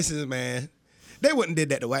fucking license, man. They wouldn't did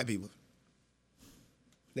that to white people.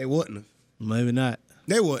 They wouldn't have. Maybe not.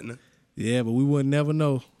 They wouldn't have. Yeah, but we would never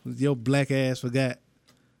know. Your black ass forgot.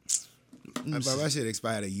 Bro, my shit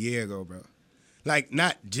expired a year ago, bro. Like,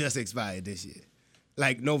 not just expired this year.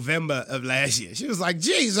 Like, November of last year. She was like,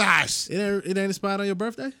 Jesus! It ain't expired on your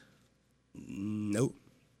birthday? Nope.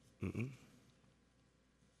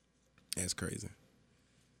 That's crazy.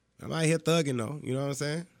 I'm out here thugging, though. You know what I'm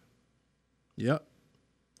saying? Yep.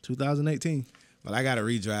 2018. Well, I got to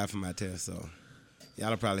redrive for my test, so y'all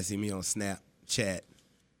will probably see me on Snapchat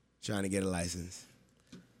trying to get a license.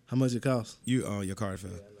 How much it cost? Your card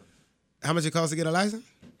fell. How much it costs to get a license?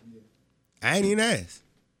 Yeah. I ain't even asked.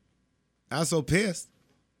 I was so pissed.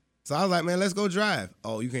 So I was like, man, let's go drive.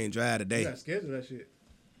 Oh, you can't drive today. You got to schedule that shit.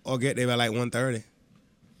 Or get there by like 1:30.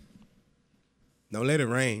 Don't let it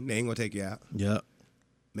rain. They ain't going to take you out. Yep.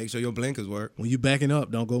 Make sure your blinkers work. When you backing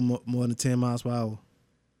up, don't go more than 10 miles per hour.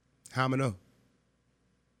 How am I know?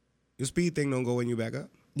 Your speed thing don't go when you back up?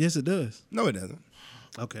 Yes, it does. No, it doesn't.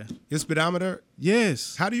 Okay. Your speedometer.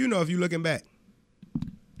 Yes. How do you know if you're looking back?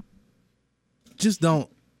 Just don't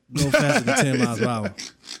go faster than 10 miles per hour.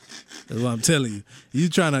 That's what I'm telling you.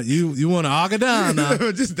 You want to argue down now.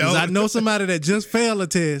 Just 'Cause I don't. know somebody that just failed a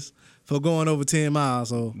test for going over 10 miles.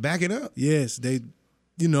 So Back it up. yes, they,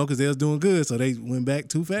 because they was doing good, so they went back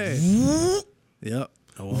too fast. Yep.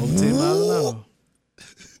 Over 10 miles an hour.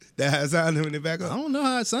 That how it sounded when they back I up. don't know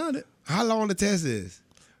how it sounded. How long the test is?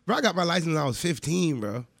 Bro, I got my license when I was 15,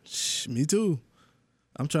 bro. Shh, me too.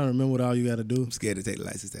 I'm trying to remember what all you got to do. I'm scared to take the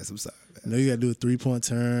license test. I'm sorry, man. You know, you got to do a 3-point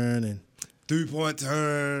turn and 3-point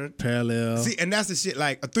turn. parallel. See, and that's the shit,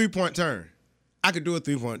 like a 3-point turn. I could do a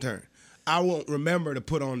 3-point turn. I won't remember to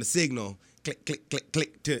put on the signal, click, click, click,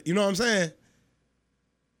 click, to, you know what I'm saying?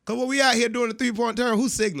 Because when we out here doing a 3-point turn,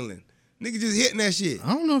 who's signaling? Nigga just hitting that shit.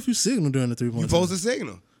 I don't know if you signal during the 3-point You turn. supposed to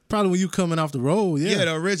signal. Probably when you coming off the road, yeah. Yeah,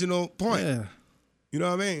 the original point. Yeah. You know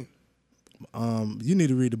what I mean? You need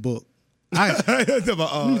to read the book. Let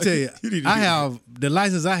me tell you, the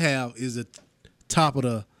license I have is the top of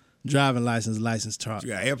the driving license chart. You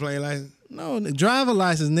got an airplane license? No, driver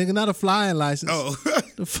license, nigga, not a flying license. Oh.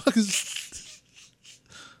 The fuck is...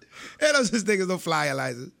 Ain't no such thing as no flyer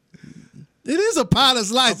license. It is a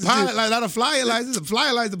pilot's license. A pilot license, not a flyer license. A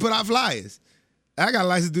flyer license to put out flyers. I got a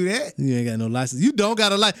license to do that. You ain't got no license. You don't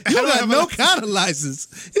got a license. You don't got no kind of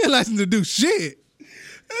license. You ain't licensed to do shit.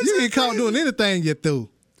 You ain't caught doing anything yet, through.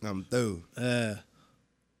 I'm through. Yeah,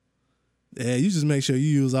 you just make sure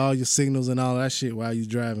you use all your signals and all that shit while you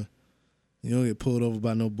driving. You don't get pulled over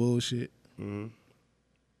by no bullshit. Mm-hmm.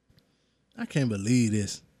 I can't believe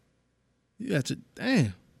this. You got your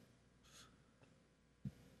damn.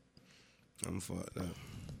 I'm fucked up.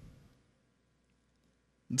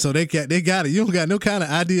 So they got it. You don't got no kind of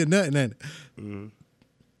idea, nothing. Mm-hmm.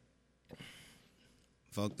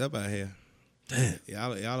 Fucked up out here. Damn.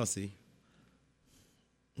 Y'all will see.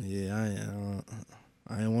 Yeah,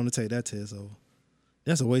 I ain't want to take that test over.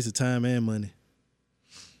 That's a waste of time and money.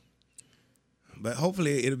 But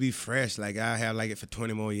hopefully it'll be fresh. Like I have like it for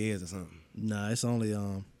 20 more years or something. Nah, it's only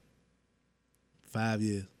 5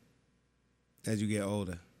 years. As you get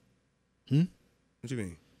older. What you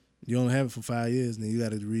mean? You only have it for 5 years, then you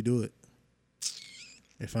got to redo it.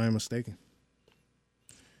 If I ain't mistaken.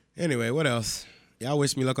 Anyway, what else? Y'all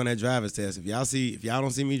wish me luck on that driver's test. If y'all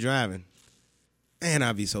don't see me driving, man,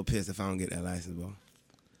 I'd be so pissed if I don't get that license, bro.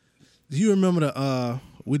 Do you remember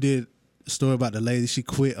we did a story about the lady, she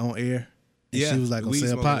quit on air? And Yeah, she was like gonna weed sell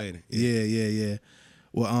smoking pot. lady. Yeah.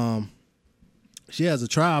 Well, she has a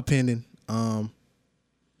trial pending.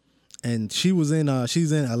 And she's in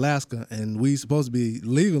Alaska, and we supposed to be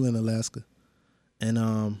legal in Alaska.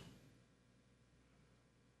 And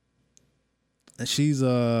she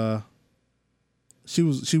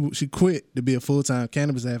quit to be a full-time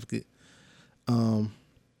cannabis advocate.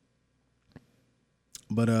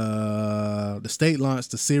 But the state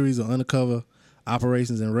launched a series of undercover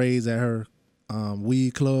operations and raids at her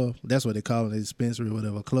weed club. That's what they call it, a dispensary or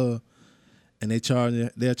whatever, club. And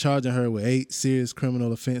they're charging her with 8 serious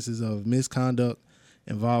criminal offenses of misconduct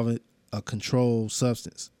involving a controlled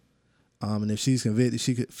substance. And if she's convicted,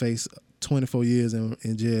 she could face 24 years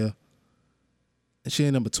in jail. And she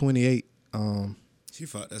ain't number 28. She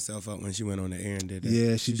fucked herself up when she went on the air and did that.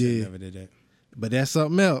 Yeah, she did. Never did that. But that's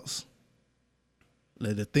something else.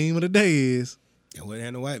 Like the theme of the day is. It wouldn't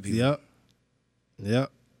have no white people.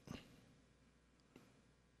 Yep.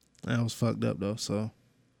 That was fucked up though. So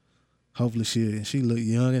hopefully she look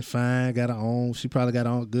young and fine, got her own. She probably got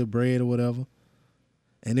her own good bread or whatever.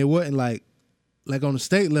 And it wasn't like on the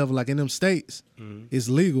state level, like in them states, it's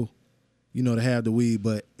legal, to have the weed.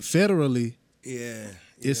 But federally,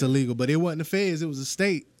 it's illegal. But it wasn't the feds; it was the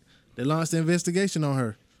state that launched the investigation on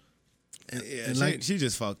her. And she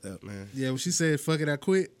just fucked up, man. Yeah, when she said, "Fuck it, I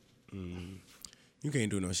quit." You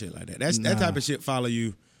can't do no shit like that. That type of shit follow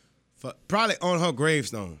you, probably on her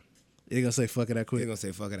gravestone. They're gonna say, "Fuck it, I quit." They're gonna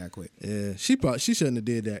say, "Fuck it, I quit." Yeah, she shouldn't have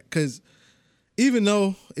did that, because even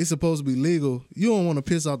though it's supposed to be legal, you don't want to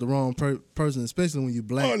piss off the wrong person, especially when you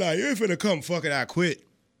black. Oh no, you ain't finna come. Fuck it, I quit.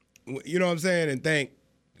 You know what I'm saying? And think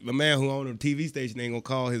the man who owned a TV station ain't gonna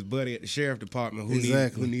call his buddy at the sheriff department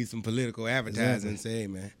who needs some political advertising and say, "Hey,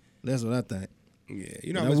 man." That's what I think. Yeah,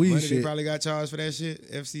 you know how much money they probably got charged for that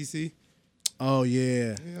shit? FCC. Oh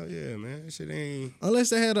yeah. Hell yeah, man. That shit ain't.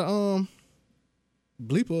 Unless they had a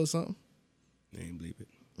bleeper or something. They ain't bleep it.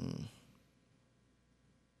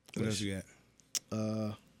 What else you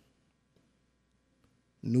got?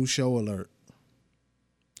 New show alert.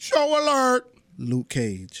 Show alert. Luke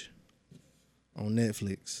Cage on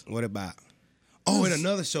Netflix. What about? Oh, and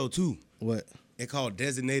another show too. What? It called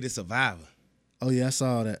Designated Survivor. Oh yeah, I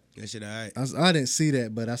saw that. That shit alright. I didn't see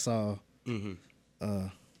that, but I saw.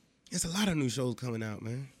 It's a lot of new shows coming out,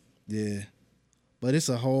 man. Yeah, but it's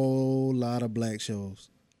a whole lot of black shows.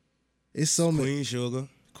 It's so many.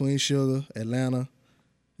 Queen Sugar, Atlanta,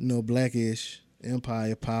 Blackish,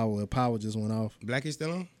 Empire, Power. Power just went off. Blackish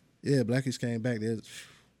still on? Yeah, Blackish came back. There's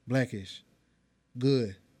Blackish,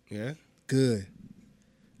 good. Yeah, good.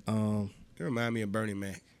 It remind me of Bernie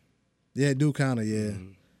Mac. Yeah, it do kind of, yeah.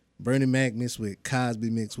 Mm-hmm. Bernie Mac mixed with Cosby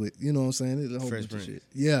mixed with, you know what I'm saying? It's a whole bunch of shit.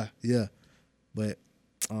 Yeah. But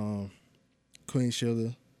Queen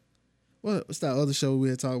Sugar. What's that other show we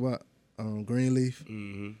had talked about? Greenleaf.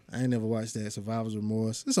 Mm-hmm. I ain't never watched that. Survivor's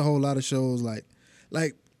Remorse. There's a whole lot of shows like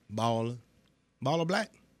Baller. Baller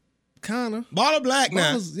Black? Kinda. Baller Black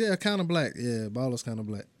now. Yeah, kinda black. Yeah, Baller's kinda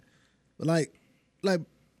black. But like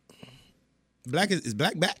Black is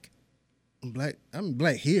Black back? Black. I mean,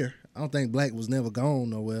 Black here. I don't think Black was never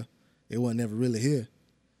gone nowhere. It wasn't never really here.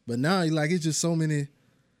 But now, it's just so many.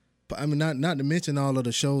 I mean, not to mention all of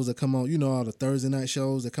the shows that come on. All the Thursday night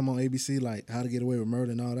shows that come on ABC, like How to Get Away with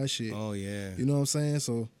Murder and all that shit. Oh yeah. You know what I'm saying?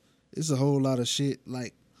 So it's a whole lot of shit.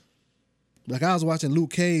 Like I was watching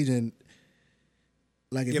Luke Cage and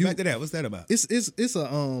get back to that. What's that about? It's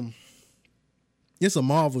a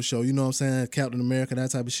Marvel show. You know what I'm saying? Captain America,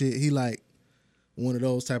 that type of shit. He like one of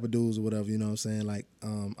those type of dudes or whatever, you know what I'm saying? Like,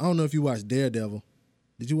 I don't know if you watched Daredevil.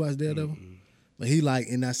 Did you watch Daredevil? Mm-hmm. But he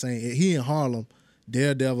in that same, he in Harlem,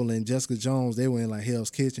 Daredevil and Jessica Jones, they were in like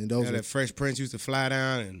Hell's Kitchen. That Fresh Prince used to fly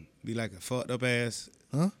down and be like a fucked up ass.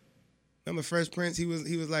 Huh? Remember Fresh Prince? He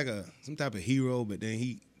was like some type of hero, but then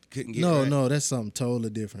he couldn't get No, that's something totally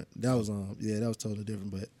different. That was that was totally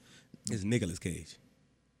different, but it's Nicolas Cage.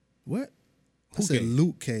 What? I said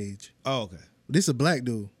Luke Cage. Oh, okay. This a black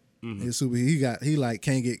dude. Mm-hmm. He's super. He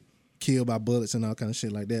can't get killed by bullets and all kind of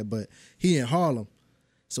shit like that. But he in Harlem,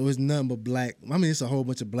 so it's nothing but black. I mean, it's a whole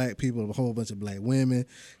bunch of black people, a whole bunch of black women.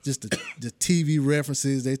 Just the TV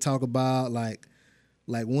references they talk about, like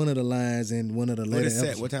one of the lines in one of the later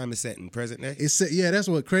episodes. What time is set in present day? It's set. Yeah, that's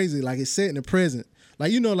what crazy. Like it's set in the present.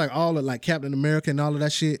 Like like all of like Captain America and all of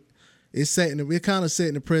that shit. It's set in. It kind of set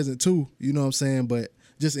in the present too. You know what I'm saying? But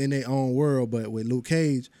just in their own world. But with Luke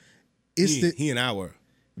Cage, he in our world.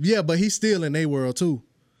 Yeah, but he's still in their world too.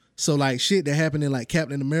 So like shit that happened in like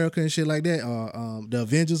Captain America and shit like that, or the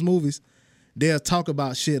Avengers movies, they'll talk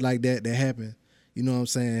about shit like that happened. You know what I'm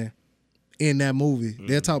saying? In that movie,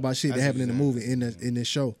 they'll talk about shit that happened in the movie in this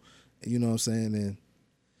show. You know what I'm saying? And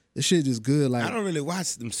the shit just good. Like I don't really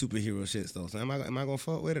watch them superhero shits though. So am I gonna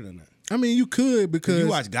fuck with it or not? I mean, you could because you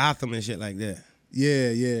watch Gotham and shit like that.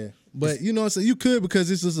 Yeah. But you know what I'm saying? You could because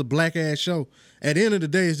it's just a black ass show. At the end of the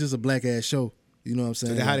day, it's just a black ass show. You know what I'm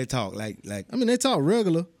saying? So how they talk? Like I mean, they talk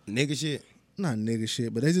regular. Nigga shit? Not nigga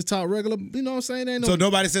shit, but they just talk regular. You know what I'm saying? So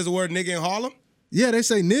nobody says the word nigga in Harlem? Yeah, they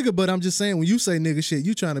say nigga, but I'm just saying when you say nigga shit,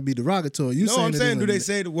 you trying to be derogatory. I'm saying do they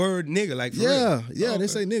say the word nigga? Like for real? Yeah, okay. They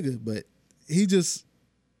say nigga, but it's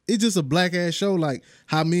just a black ass show. Like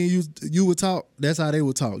how me and you would talk, that's how they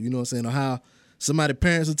would talk. You know what I'm saying? Or how somebody's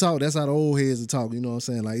parents would talk, that's how the old heads would talk. You know what I'm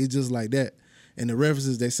saying? Like it's just like that. And the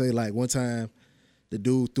references they say, like one time the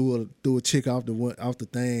dude threw a chick off the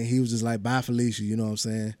thing. He was just like, bye Felicia, you know what I'm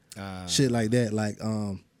saying? Shit like that. Like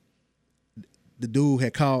the dude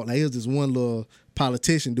had called, like it was this one little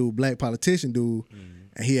politician dude, black politician dude,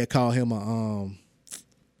 and he had called him a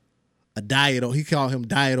diet, he called him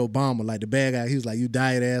Diet Obama, like the bad guy. He was like, you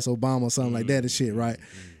diet ass Obama or something like that and shit, right?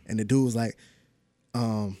 And the dude was like,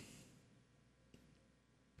 so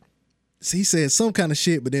he said some kind of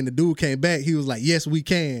shit, but then the dude came back. He was like, yes, we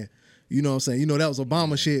can. You know what I'm saying? You know, that was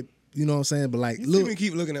Obama shit. You know what I'm saying? But like, look. You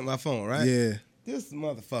keep looking at my phone, right? Yeah. This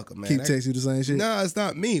motherfucker, man. Keep texting you the same shit? No, it's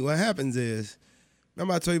not me. What happens is,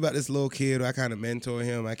 remember I told you about this little kid who I kind of mentor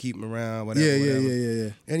him. I keep him around, whatever. Yeah.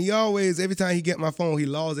 And he always, every time he get my phone, he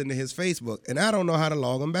logs into his Facebook. And I don't know how to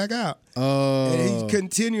log him back out. Oh. And he's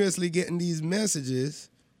continuously getting these messages.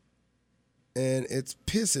 And it's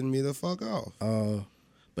pissing me the fuck off. Oh.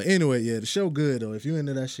 But anyway, yeah, the show good though. If you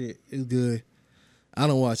into that shit, it's good. I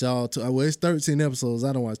don't watch all. Well, it's 13 episodes.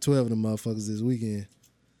 I don't watch 12 of them motherfuckers this weekend.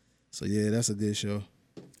 So yeah, that's a good show.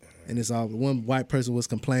 And it's all one white person was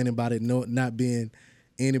complaining about it not being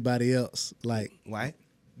anybody else. Like white?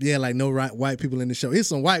 Yeah, like no white people in the show. It's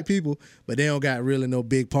some white people, but they don't got really no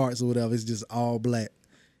big parts or whatever. It's just all black.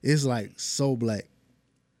 It's like so black.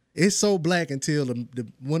 It's so black until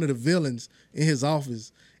one of the villains in his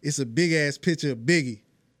office, it's a big ass picture of Biggie.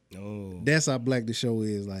 Oh. That's how black the show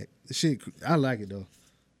is. Like the shit, I like it though.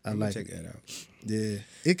 I like check that out. Yeah,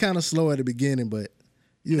 it kind of slow at the beginning, but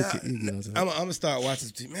you know what I'm saying? I'm gonna start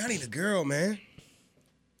watching. Man, I need a girl, man.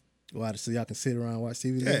 Why? So y'all can sit around and watch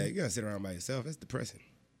TV Yeah, together? you gotta sit around by yourself. That's depressing.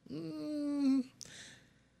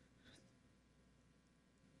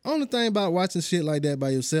 Only thing about watching shit like that by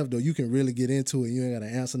yourself, though, you can really get into it. You ain't got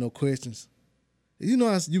to answer no questions. You know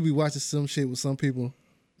how you be watching some shit with some people,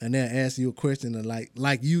 and they'll ask you a question, and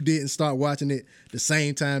like you didn't start watching it the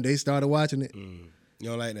same time they started watching it. You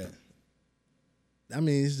don't like that? I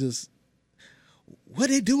mean, it's just, what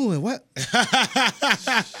they doing? What?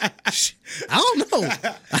 I don't know.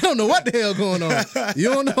 I don't know what the hell going on.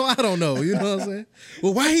 You don't know? I don't know. You know what I'm saying?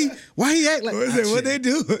 Well, why he act like What they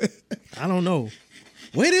do? I don't know.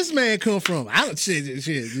 Where this man come from? I don't shit.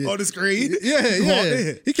 On the screen?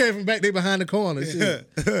 Yeah. He came from back there behind the corner. Shit.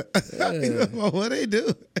 What they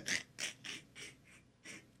do?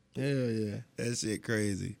 Yeah. That shit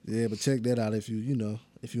crazy. Yeah, but check that out if you into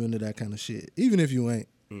that kind of shit. Even if you ain't.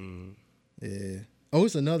 Yeah. Oh,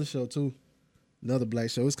 it's another show too. Another black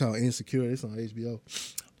show. It's called Insecure. It's on HBO.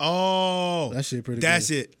 Oh. That shit pretty That good.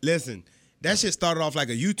 shit, listen, that shit started off like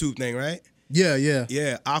a YouTube thing, right? Yeah.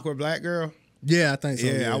 Yeah, Awkward Black Girl. Yeah, I think so.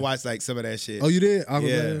 Yeah, I watched like some of that shit. Oh, you did?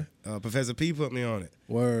 Yeah. Professor P put me on it.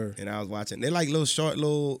 Word. And I was watching. They like little short,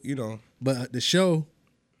 you know. But the show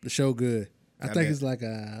good. I think bet. it's like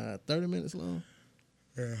 30 minutes long.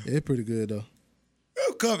 Yeah. It's pretty good though.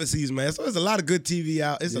 Well, cuffing season, man. So there's a lot of good TV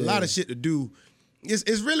out. It's a lot of shit to do.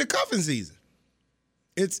 It's really cuffing season.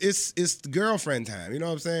 It's girlfriend time. You know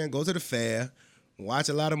what I'm saying? Go to the fair, watch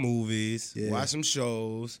a lot of movies, watch some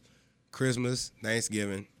shows, Christmas,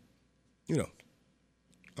 Thanksgiving, you know,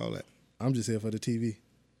 all that. I'm just here for the TV.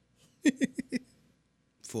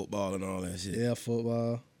 Football and all that shit. Yeah,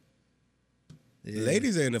 football. Yeah.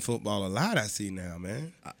 Ladies are into football a lot, I see now,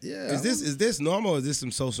 man. Yeah. Is this normal or is this some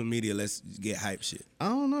social media let's get hype shit? I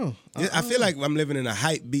don't know. I feel like I'm living in a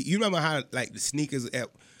hype beat. You remember how like the sneakers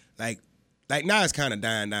like now it's kind of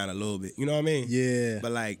dying down a little bit. You know what I mean? Yeah.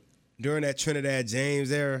 But like during that Trinidad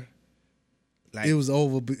James era, like it was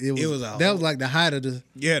over. It was that was like the height of the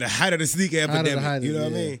the height of the sneaker epidemic. You know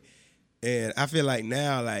what I yeah. mean? And I feel like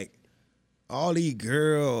now like all these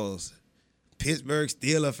girls, Pittsburgh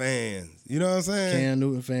Steelers fans. You know what I'm saying? Cam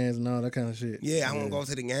Newton fans and all that kind of shit. Yeah, I want to go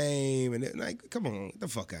to the game and like, come on, get the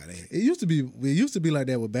fuck out of here. It used to be like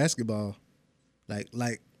that with basketball,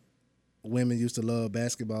 like women used to love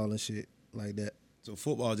basketball and shit like that. So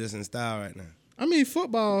football just in style right now. I mean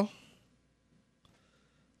football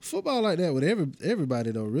like that with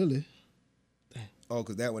everybody though, really. Oh,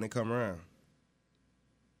 cause that when it come around.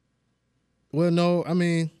 Well, no, I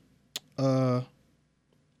mean, you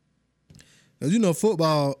know,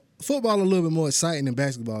 football a little bit more exciting than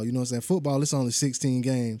basketball. You know what I'm saying? Football, it's only 16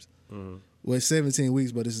 games. Well, it's 17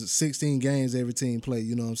 weeks, but it's 16 games every team play.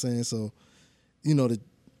 You know what I'm saying? So, you know,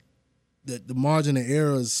 the margin of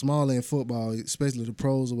error is smaller in football, especially the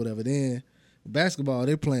pros or whatever. Then basketball,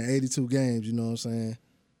 they're playing 82 games. You know what I'm saying?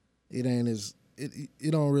 It ain't as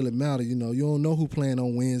it don't really matter. You know, you don't know who playing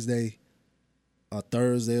on Wednesday or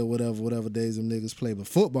Thursday or whatever days them niggas play. But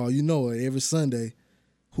football, you know it every Sunday,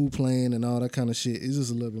 who playing and all that kind of shit. It's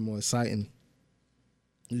just a little bit more exciting.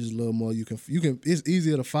 It's just a little more you can. It's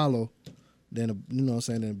easier to follow than you know what I'm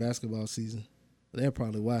saying, than basketball season. That's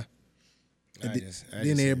probably why.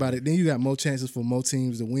 Then you got more chances for more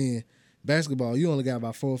teams to win. Basketball, you only got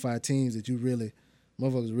about 4 or 5 teams that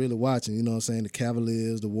motherfuckers really watching. You know what I'm saying? The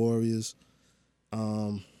Cavaliers, the Warriors.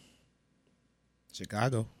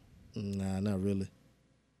 Chicago. Nah, not really.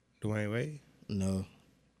 Dwayne Wade? No,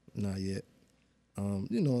 not yet.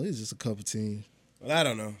 You know, it's just a couple teams. Well, I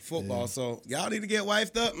don't know. Football, so y'all need to get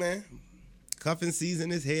wifed up, man. Cuffing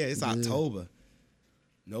season is here. It's October.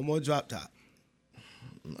 No more drop top.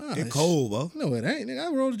 Nah, it's cold, bro. No, it ain't. Nigga,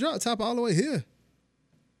 I rode the drop top all the way here.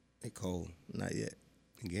 It's cold. Not yet.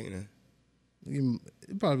 You getting there?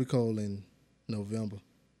 It probably be cold in November.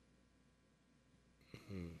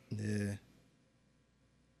 Yeah.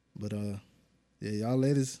 But yeah, y'all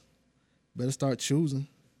ladies better start choosing.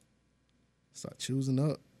 Start choosing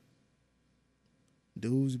up.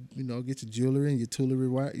 Dudes, you know, get your jewelry and your toolery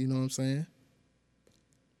right, you know what I'm saying?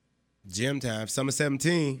 Gym time, summer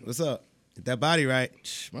 17. What's up? Get that body right.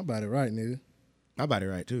 My body right, nigga. My body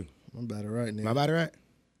right, too. My body right, nigga. My body right?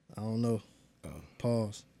 I don't know.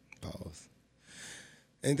 Pause.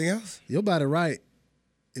 Anything else? Your body right.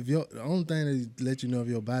 The only thing that let you know if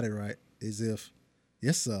your body right is if,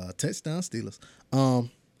 touchdown Steelers.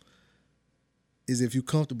 Is if you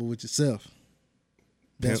comfortable with yourself.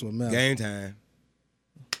 That's what matters. Game time.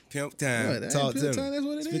 Pimp time. Right, Talk pimp to time, them. that's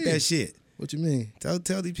what it Spit is. that shit. What you mean?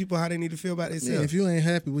 Tell these people how they need to feel about themselves. Man, if you ain't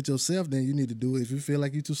happy with yourself, then you need to do it. If you feel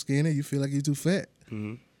like you too skinny, you feel like you too fat.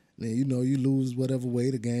 Mm-hmm. then you know you lose whatever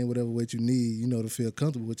weight or gain whatever weight you need, you know, to feel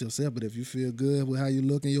comfortable with yourself. But if you feel good with how you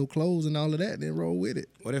look in your clothes and all of that, then roll with it.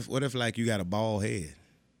 What if like you got a bald head?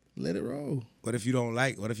 Let it roll. What if you don't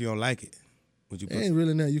like it? Would you There ain't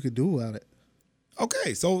really nothing you could do about it.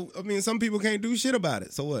 Okay, so I mean some people can't do shit about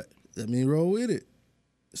it. So what? I mean, roll with it.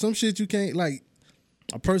 Some shit you can't, like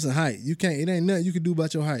a person height. You can't. It ain't nothing you can do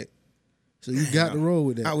about your height. So you got to roll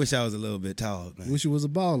with that. I wish I was a little bit tall, man. Wish you was a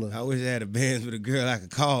baller. I wish I had a Benz with a girl I could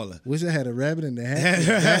call her. Wish I had a rabbit in the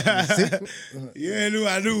hat. Yeah,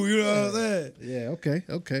 I knew. You know what I'm saying? Yeah.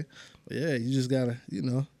 Okay. But yeah, you just gotta, you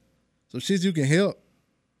know, some shit you can help.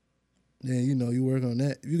 Then you know you work on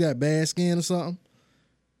that. If you got bad skin or something,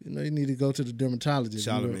 you know you need to go to the dermatologist.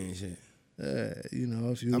 Charlamagne shit. You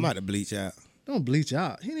know, if you, I'm about to bleach out. Don't bleach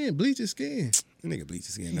out. He didn't bleach his skin. That nigga bleach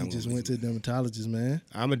his skin. He just went to the dermatologist, man.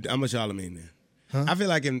 I'm a Charlamagne man. Huh? I feel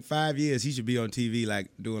like in 5 years he should be on TV like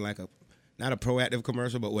doing like not a proactive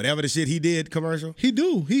commercial, but whatever the shit he did commercial. He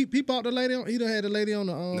do. He bought the lady on. He done had the lady on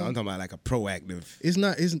the. No, I'm talking about like a proactive. It's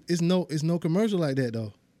not. It's no commercial like that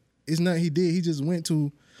though. It's not. He did. He just went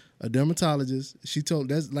to a dermatologist. She told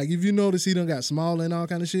that's like if you notice he done got smaller and all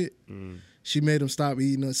kind of shit. She made him stop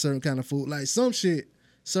eating a certain kind of food. Like some shit.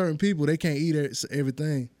 Certain people they can't eat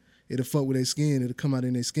everything. It'll fuck with their skin. It'll come out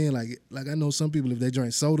in their skin. Like I know some people if they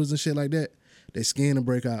drink sodas and shit like that, their skin will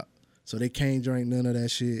break out. So they can't drink none of that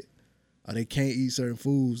shit. Or they can't eat certain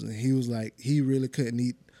foods. And he was like, he really couldn't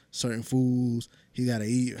eat certain foods. He gotta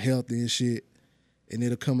eat healthy and shit. And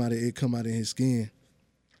it'll come out in his skin.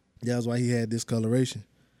 That's why he had discoloration.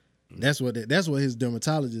 That's what his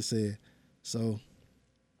dermatologist said. So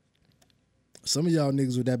some of y'all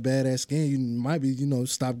niggas with that badass skin, you might be, you know,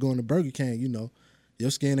 stop going to Burger King, you know.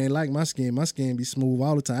 Your skin ain't like my skin. My skin be smooth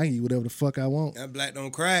all the time. I can eat whatever the fuck I want. That black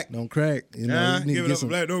don't crack. Don't crack. You know, you need give to it up,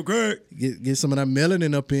 black don't crack. get some of that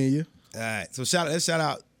melanin up in you. All right, so let's shout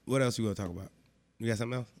out. What else we gonna talk about? You got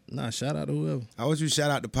something else? Nah, shout out to whoever. I want you to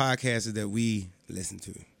shout out the podcasters that we listen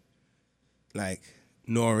to, like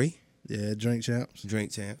Nori, Yeah, Drink Champs.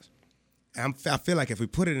 Drink Champs. I feel like if we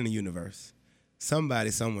put it in the universe, somebody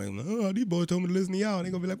somewhere, like, oh, these boys told me to listen to y'all. And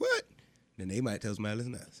they gonna be like, what? Then they might tell somebody to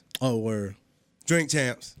listen to us. Oh, word. Drink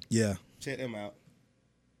Champs. Yeah. Check them out.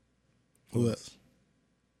 Who else?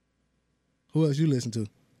 Who else you listen to?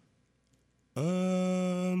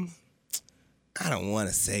 I don't want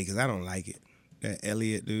to say because I don't like it. That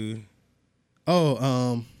Elliot dude.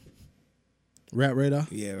 Oh, Rap Radar.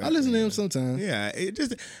 Yeah, I listen to him sometimes. Yeah, I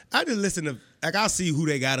just listen to like I'll see who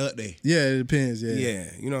they got up there. Yeah, it depends. Yeah. Yeah,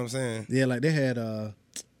 you know what I'm saying. Yeah, like they had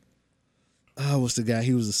what's the guy?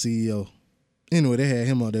 He was the CEO. Anyway, they had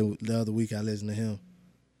him on there the other week. I listened to him.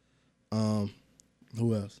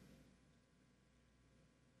 Who else?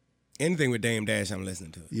 Anything with Dame Dash, I'm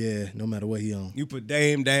listening to. Yeah, no matter what he on. You put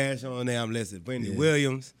Dame Dash on there, I'm listening. Wendy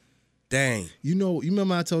Williams, dang. You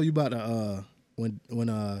remember I told you about the when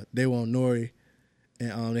they were on Nori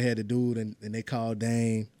and they had the dude and they called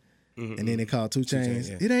Dame and then they called 2 Chainz.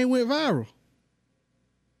 yeah. It ain't went viral.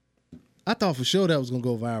 I thought for sure that was gonna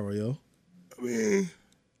go viral, yo. I mean,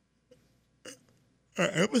 our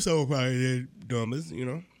episode probably did dumbest, you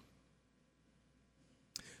know.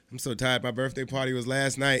 I'm so tired. My birthday party was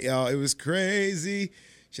last night, y'all. It was crazy.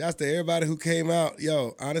 Shouts to everybody who came out.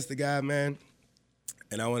 Yo, honest to God, man.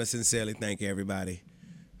 And I want to sincerely thank everybody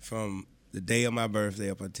from the day of my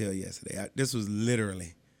birthday up until yesterday. This was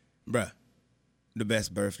literally, bruh, the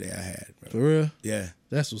best birthday I had, bro. For real? Yeah.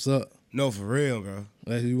 That's what's up. No, for real, bro.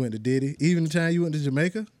 Like you went to Diddy. Even the time you went to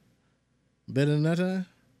Jamaica? Better than that time?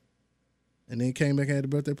 And then came back and had the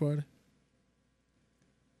birthday party?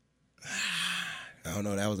 I don't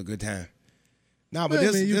know. That was a good time. Nah, but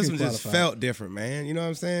Well, this you one can just qualify. felt different, man. You know what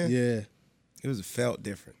I'm saying? Yeah. It was felt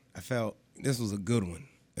different. I felt this was a good one.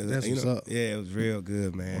 That's you what's know, up. Yeah, it was real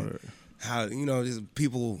good, man. Word. How just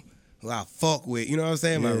people who I fuck with. You know what I'm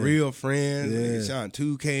saying? My Yeah. real friends. Yeah. Like Sean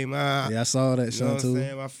 2 came out. Yeah, I saw that, You know Sean, what I'm too.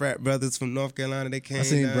 saying? My frat brothers from North Carolina, they came. I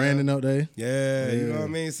seen down. Brandon up there. Yeah, you know Yeah. what I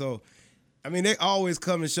mean? So, I mean, they always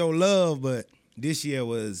come and show love, but this year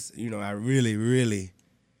was, I really, really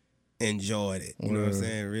enjoyed it. You know what I'm Word.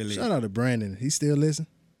 saying? Really. Shout out to Brandon. He still listen?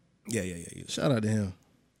 Yeah. Shout out to him.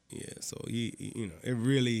 Yeah, so it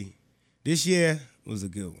really, this year was a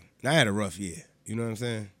good one. And I had a rough year. You know what I'm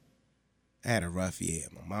saying? I had a rough year.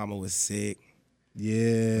 My mama was sick.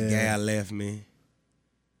 Yeah. Gal left me.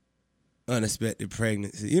 Unexpected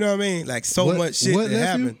pregnancy. You know what I mean? Like so What- much shit what that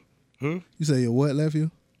left you? happened. You say your what left you?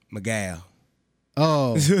 My gal.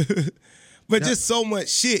 Oh, But just so much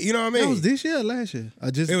shit. You know what I mean? that was this year or last year?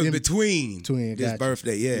 I just It was between between, this gotcha.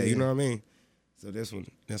 birthday. Yeah, Yeah. you know what I mean? So this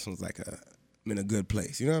one's like I'm in a good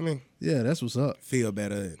place. You know what I mean? Yeah, that's what's up. Feel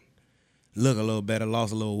better. And look a little better,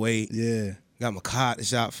 lost a little weight. Yeah. Got my car at the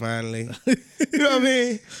shop finally. You know what I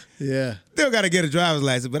mean? Yeah. Still got to get a driver's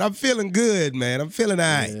license, but I'm feeling good, man. I'm feeling all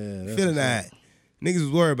right. Yeah, Feeling all right. Niggas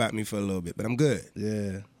was worried about me for a little bit, but I'm good.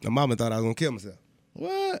 Yeah. My mama thought I was going to kill myself.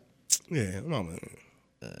 What? Yeah, my mama.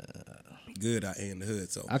 Good out here in the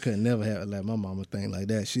hood, so. I could never have let my mama think like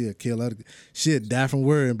that. She'd kill her. She'd die from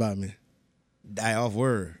worrying about me. Die off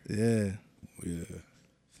word. Yeah. Yeah.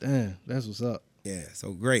 Damn, that's what's up. Yeah,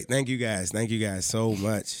 so great. Thank you guys. Thank you guys so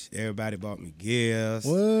much. Everybody bought me gifts.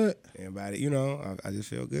 What? Everybody, you know, I just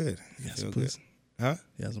feel good. You got feel some good. pussy? Huh?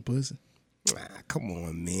 You got some pussy? Come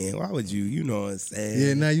on, man. Why would you know what I'm saying?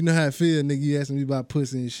 Yeah, now you know how I feel, nigga. You asking me about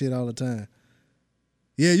pussy and shit all the time.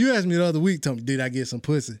 Yeah, you asked me the other week, Tom, did I get some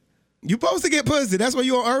pussy? You supposed to get pussy. That's what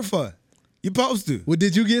you on earth for. You supposed to. Well,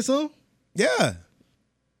 did you get some? Yeah.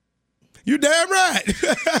 You damn right.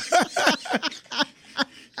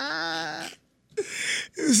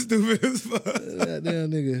 You stupid as fuck. Damn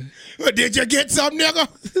nigga. Well, did you get some, nigga?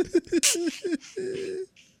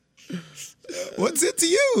 What's it to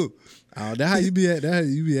you? Oh, that how you be at? That how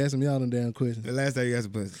you be asking me all them damn questions? The last time you got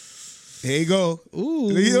some pussy. Here you go.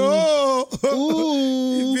 Ooh. Yo.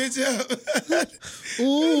 Ooh. You bitch up. Ooh. That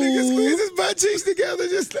nigga squeeze his butt cheeks together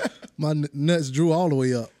just now. My nuts drew all the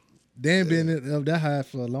way up. Dan been up that high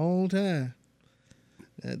for a long time.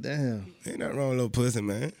 God damn. Ain't nothing wrong with little pussy,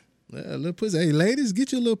 man. Little pussy. Hey, ladies,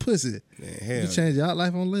 get your little pussy. Man, You hell. change your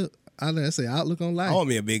outlook on live. I say outlook on life. I want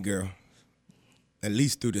me a big girl. At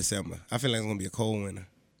least through December. I feel like it's gonna be a cold winter.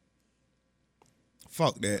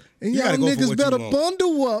 Fuck that. And You y'all gotta go for niggas what better you want.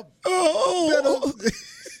 bundle up. Oh,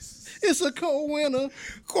 It's a cold winter.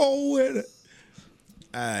 cold winter.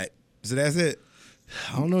 All right. So that's it.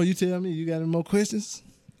 I don't know. You tell me. You got any more questions?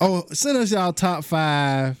 Oh, send us y'all top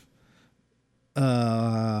 5.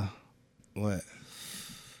 What?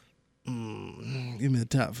 Give me the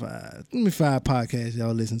top 5. Give me 5 podcasts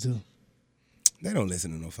y'all listen to. They don't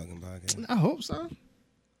listen to no fucking podcast. I hope so.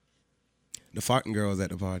 The farting girls at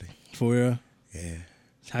the party. For real. Yeah.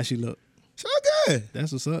 How she look? So good.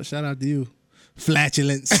 That's what's up. Shout out to you.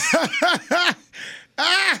 Flatulence.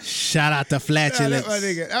 Shout out to flatulence. Nah,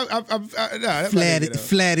 that's my nigga, though.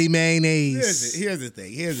 Flatty mayonnaise. Here's the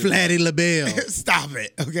thing. Flatty LaBelle. Stop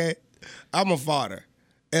it, okay? I'm a farter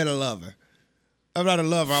and a lover. I'm not a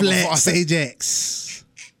lover. I'm a Flat farter. Sajax.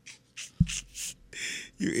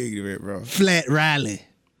 You ignorant, bro. Flat Riley.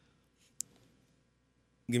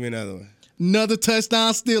 Give me another one. Another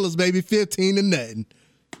touchdown Steelers, baby. 15-0.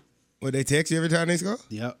 What, they text you every time they score?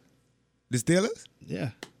 Yep. The Steelers?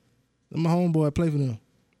 Yeah. My homeboy play for them.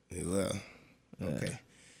 Yeah, well, okay.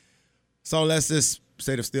 So let's just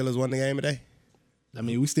say the Steelers won the game today. I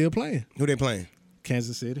mean, we still playing. Who they playing?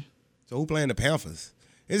 Kansas City. So who playing the Panthers?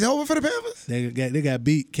 Is it over for the Panthers? They got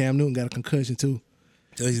beat. Cam Newton got a concussion too.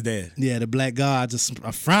 So he's dead. Yeah, the black gods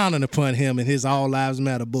are frowning upon him and his all lives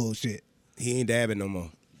matter bullshit. He ain't dabbing no more.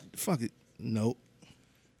 Fuck it. Nope.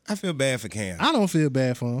 I feel bad for Cam. I don't feel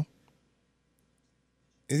bad for him.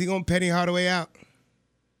 Is he gonna Penny Hardaway out?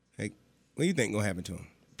 Like, what do you think gonna happen to him?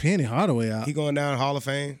 Penny Hardaway out. He going down Hall of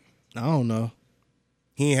Fame? I don't know.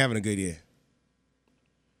 He ain't having a good year.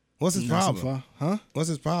 What's his Not so problem? far. Huh? What's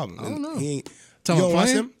his problem? I don't know. He ain't. You Talking don't about watch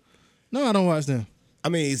playing? him? No, I don't watch them. I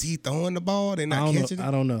mean, is he throwing the ball? They not catching I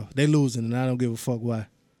it? don't know. They losing, and I don't give a fuck why.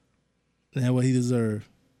 That's what he deserved.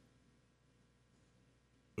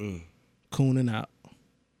 Cooning out.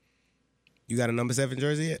 You got a number 7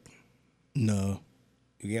 jersey yet? No.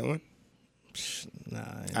 You get one? Nah.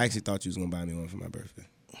 I actually thought you was gonna buy me one for my birthday.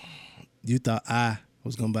 You thought I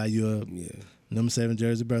was gonna buy you a Yeah. number 7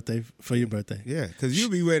 jersey birthday for your birthday. Yeah, because you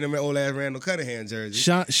be wearing them old ass Randall Cunningham jersey.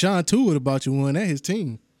 Sean too would have bought you one at his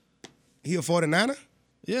team. He a 49er?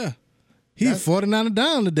 Yeah. He 49er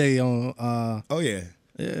down today on Oh, yeah.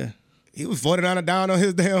 yeah. He was 49er down on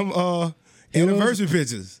his damn anniversary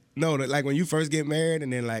pictures. No, like when you first get married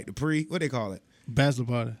and then like the what they call it? Bachelor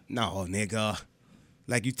party. No, nigga.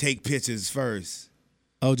 Like you take pictures first.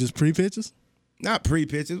 Oh, just pre-pictures? Not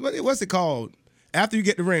pre-pictures. What's it called? After you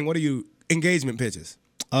get the ring, what are you? Engagement pictures.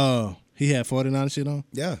 Oh, he had 49 shit on?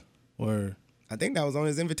 Yeah. Or I think that was on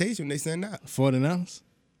his invitation they sent out. 49ers?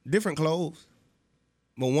 Different clothes.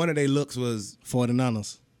 But one of their looks was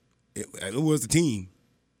 49ers. it was the team.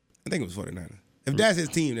 I think it was 49ers. If that's his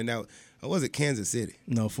team, then that was it Kansas City.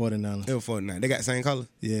 No, 49ers. It was 49. They got the same color?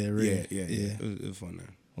 Yeah, really. Yeah. It was 49.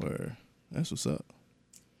 Word. That's what's up.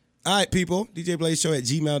 All right, people. DJ Blaze Show at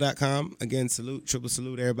gmail.com. Again, triple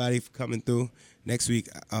salute everybody for coming through. Next week,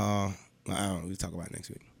 I don't know. We'll talk about it next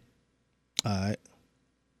week. All right.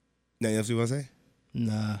 Nothing else you want to say?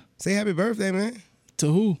 Nah. Say happy birthday, man.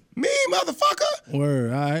 To who? Me, motherfucker.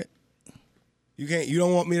 Word. All right. You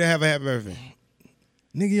don't want me to have a happy birthday.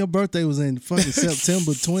 Nigga, your birthday was in fucking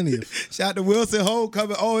September 20th. Shout out to Wilson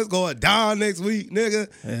Homecoming. Oh, it's going down next week, nigga.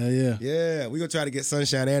 Hell yeah. Yeah, we gonna try to get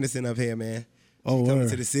Sunshine Anderson up here, man. Oh, Coming word.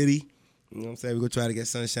 to the city. You know what I'm saying? We gonna try to get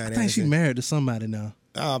Sunshine Anderson. I think she married to somebody now.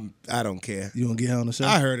 I don't care. You gonna get her on the show?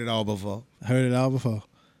 I heard it all before. I heard it all before.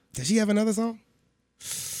 Does she have another song?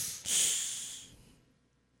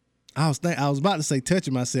 I was about to say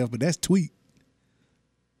touching myself, but that's tweet.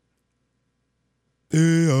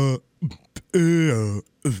 Yeah.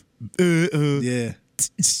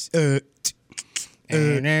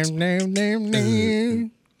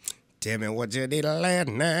 Tell me what you did last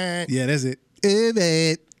night. Yeah, that's it.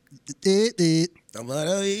 I'm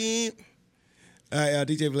gonna eat. All right,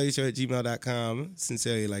 DJBlazeShow@gmail.com.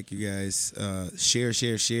 Sincerely, like you guys.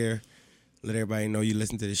 Share. Let everybody know you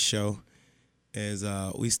listen to this show. As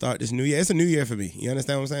we start this new year. It's a new year for me. You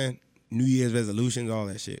understand what I'm saying? New Year's resolutions, all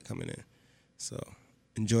that shit coming in. So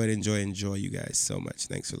enjoy you guys so much.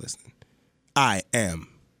 Thanks for listening. I am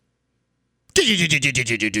DJ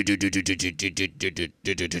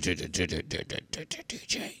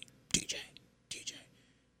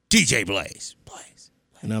Blaze.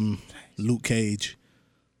 And I'm Luke Cage.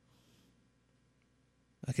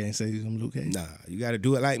 I can't say I'm Luke Cage. Nah, you got to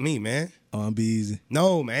do it like me, man. Oh, I'm be easy.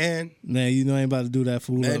 No, man. Man, you know I ain't about to do that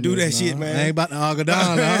fool. Man, do that shit, man. I ain't about to argue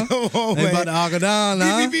down, huh? Oh, Ain't about to argue down,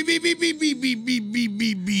 huh?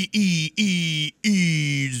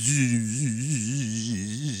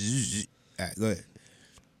 All right, go ahead.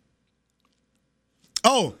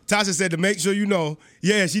 Oh, Tasha said to make sure you know,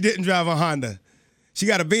 yeah, she didn't drive a Honda. She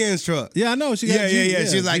got a Benz truck. Yeah, I know. She got Yeah.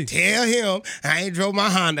 She was like, G. tell him I ain't drove my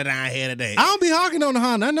Honda down here today. I don't be hogging on the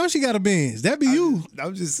Honda. I know she got a Benz. That be you.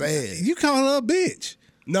 I'm just saying. You call her a bitch.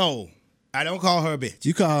 No, I don't call her a bitch.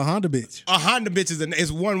 You call her a Honda bitch. A Honda bitch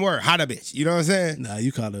is one word. Honda bitch. You know what I'm saying? Nah,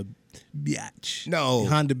 you call her biatch. No.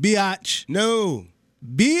 Honda biatch. No.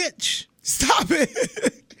 Bitch. Stop it.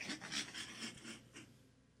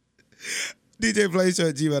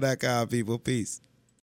 DJBlazeShow@gmail.com, people. Peace.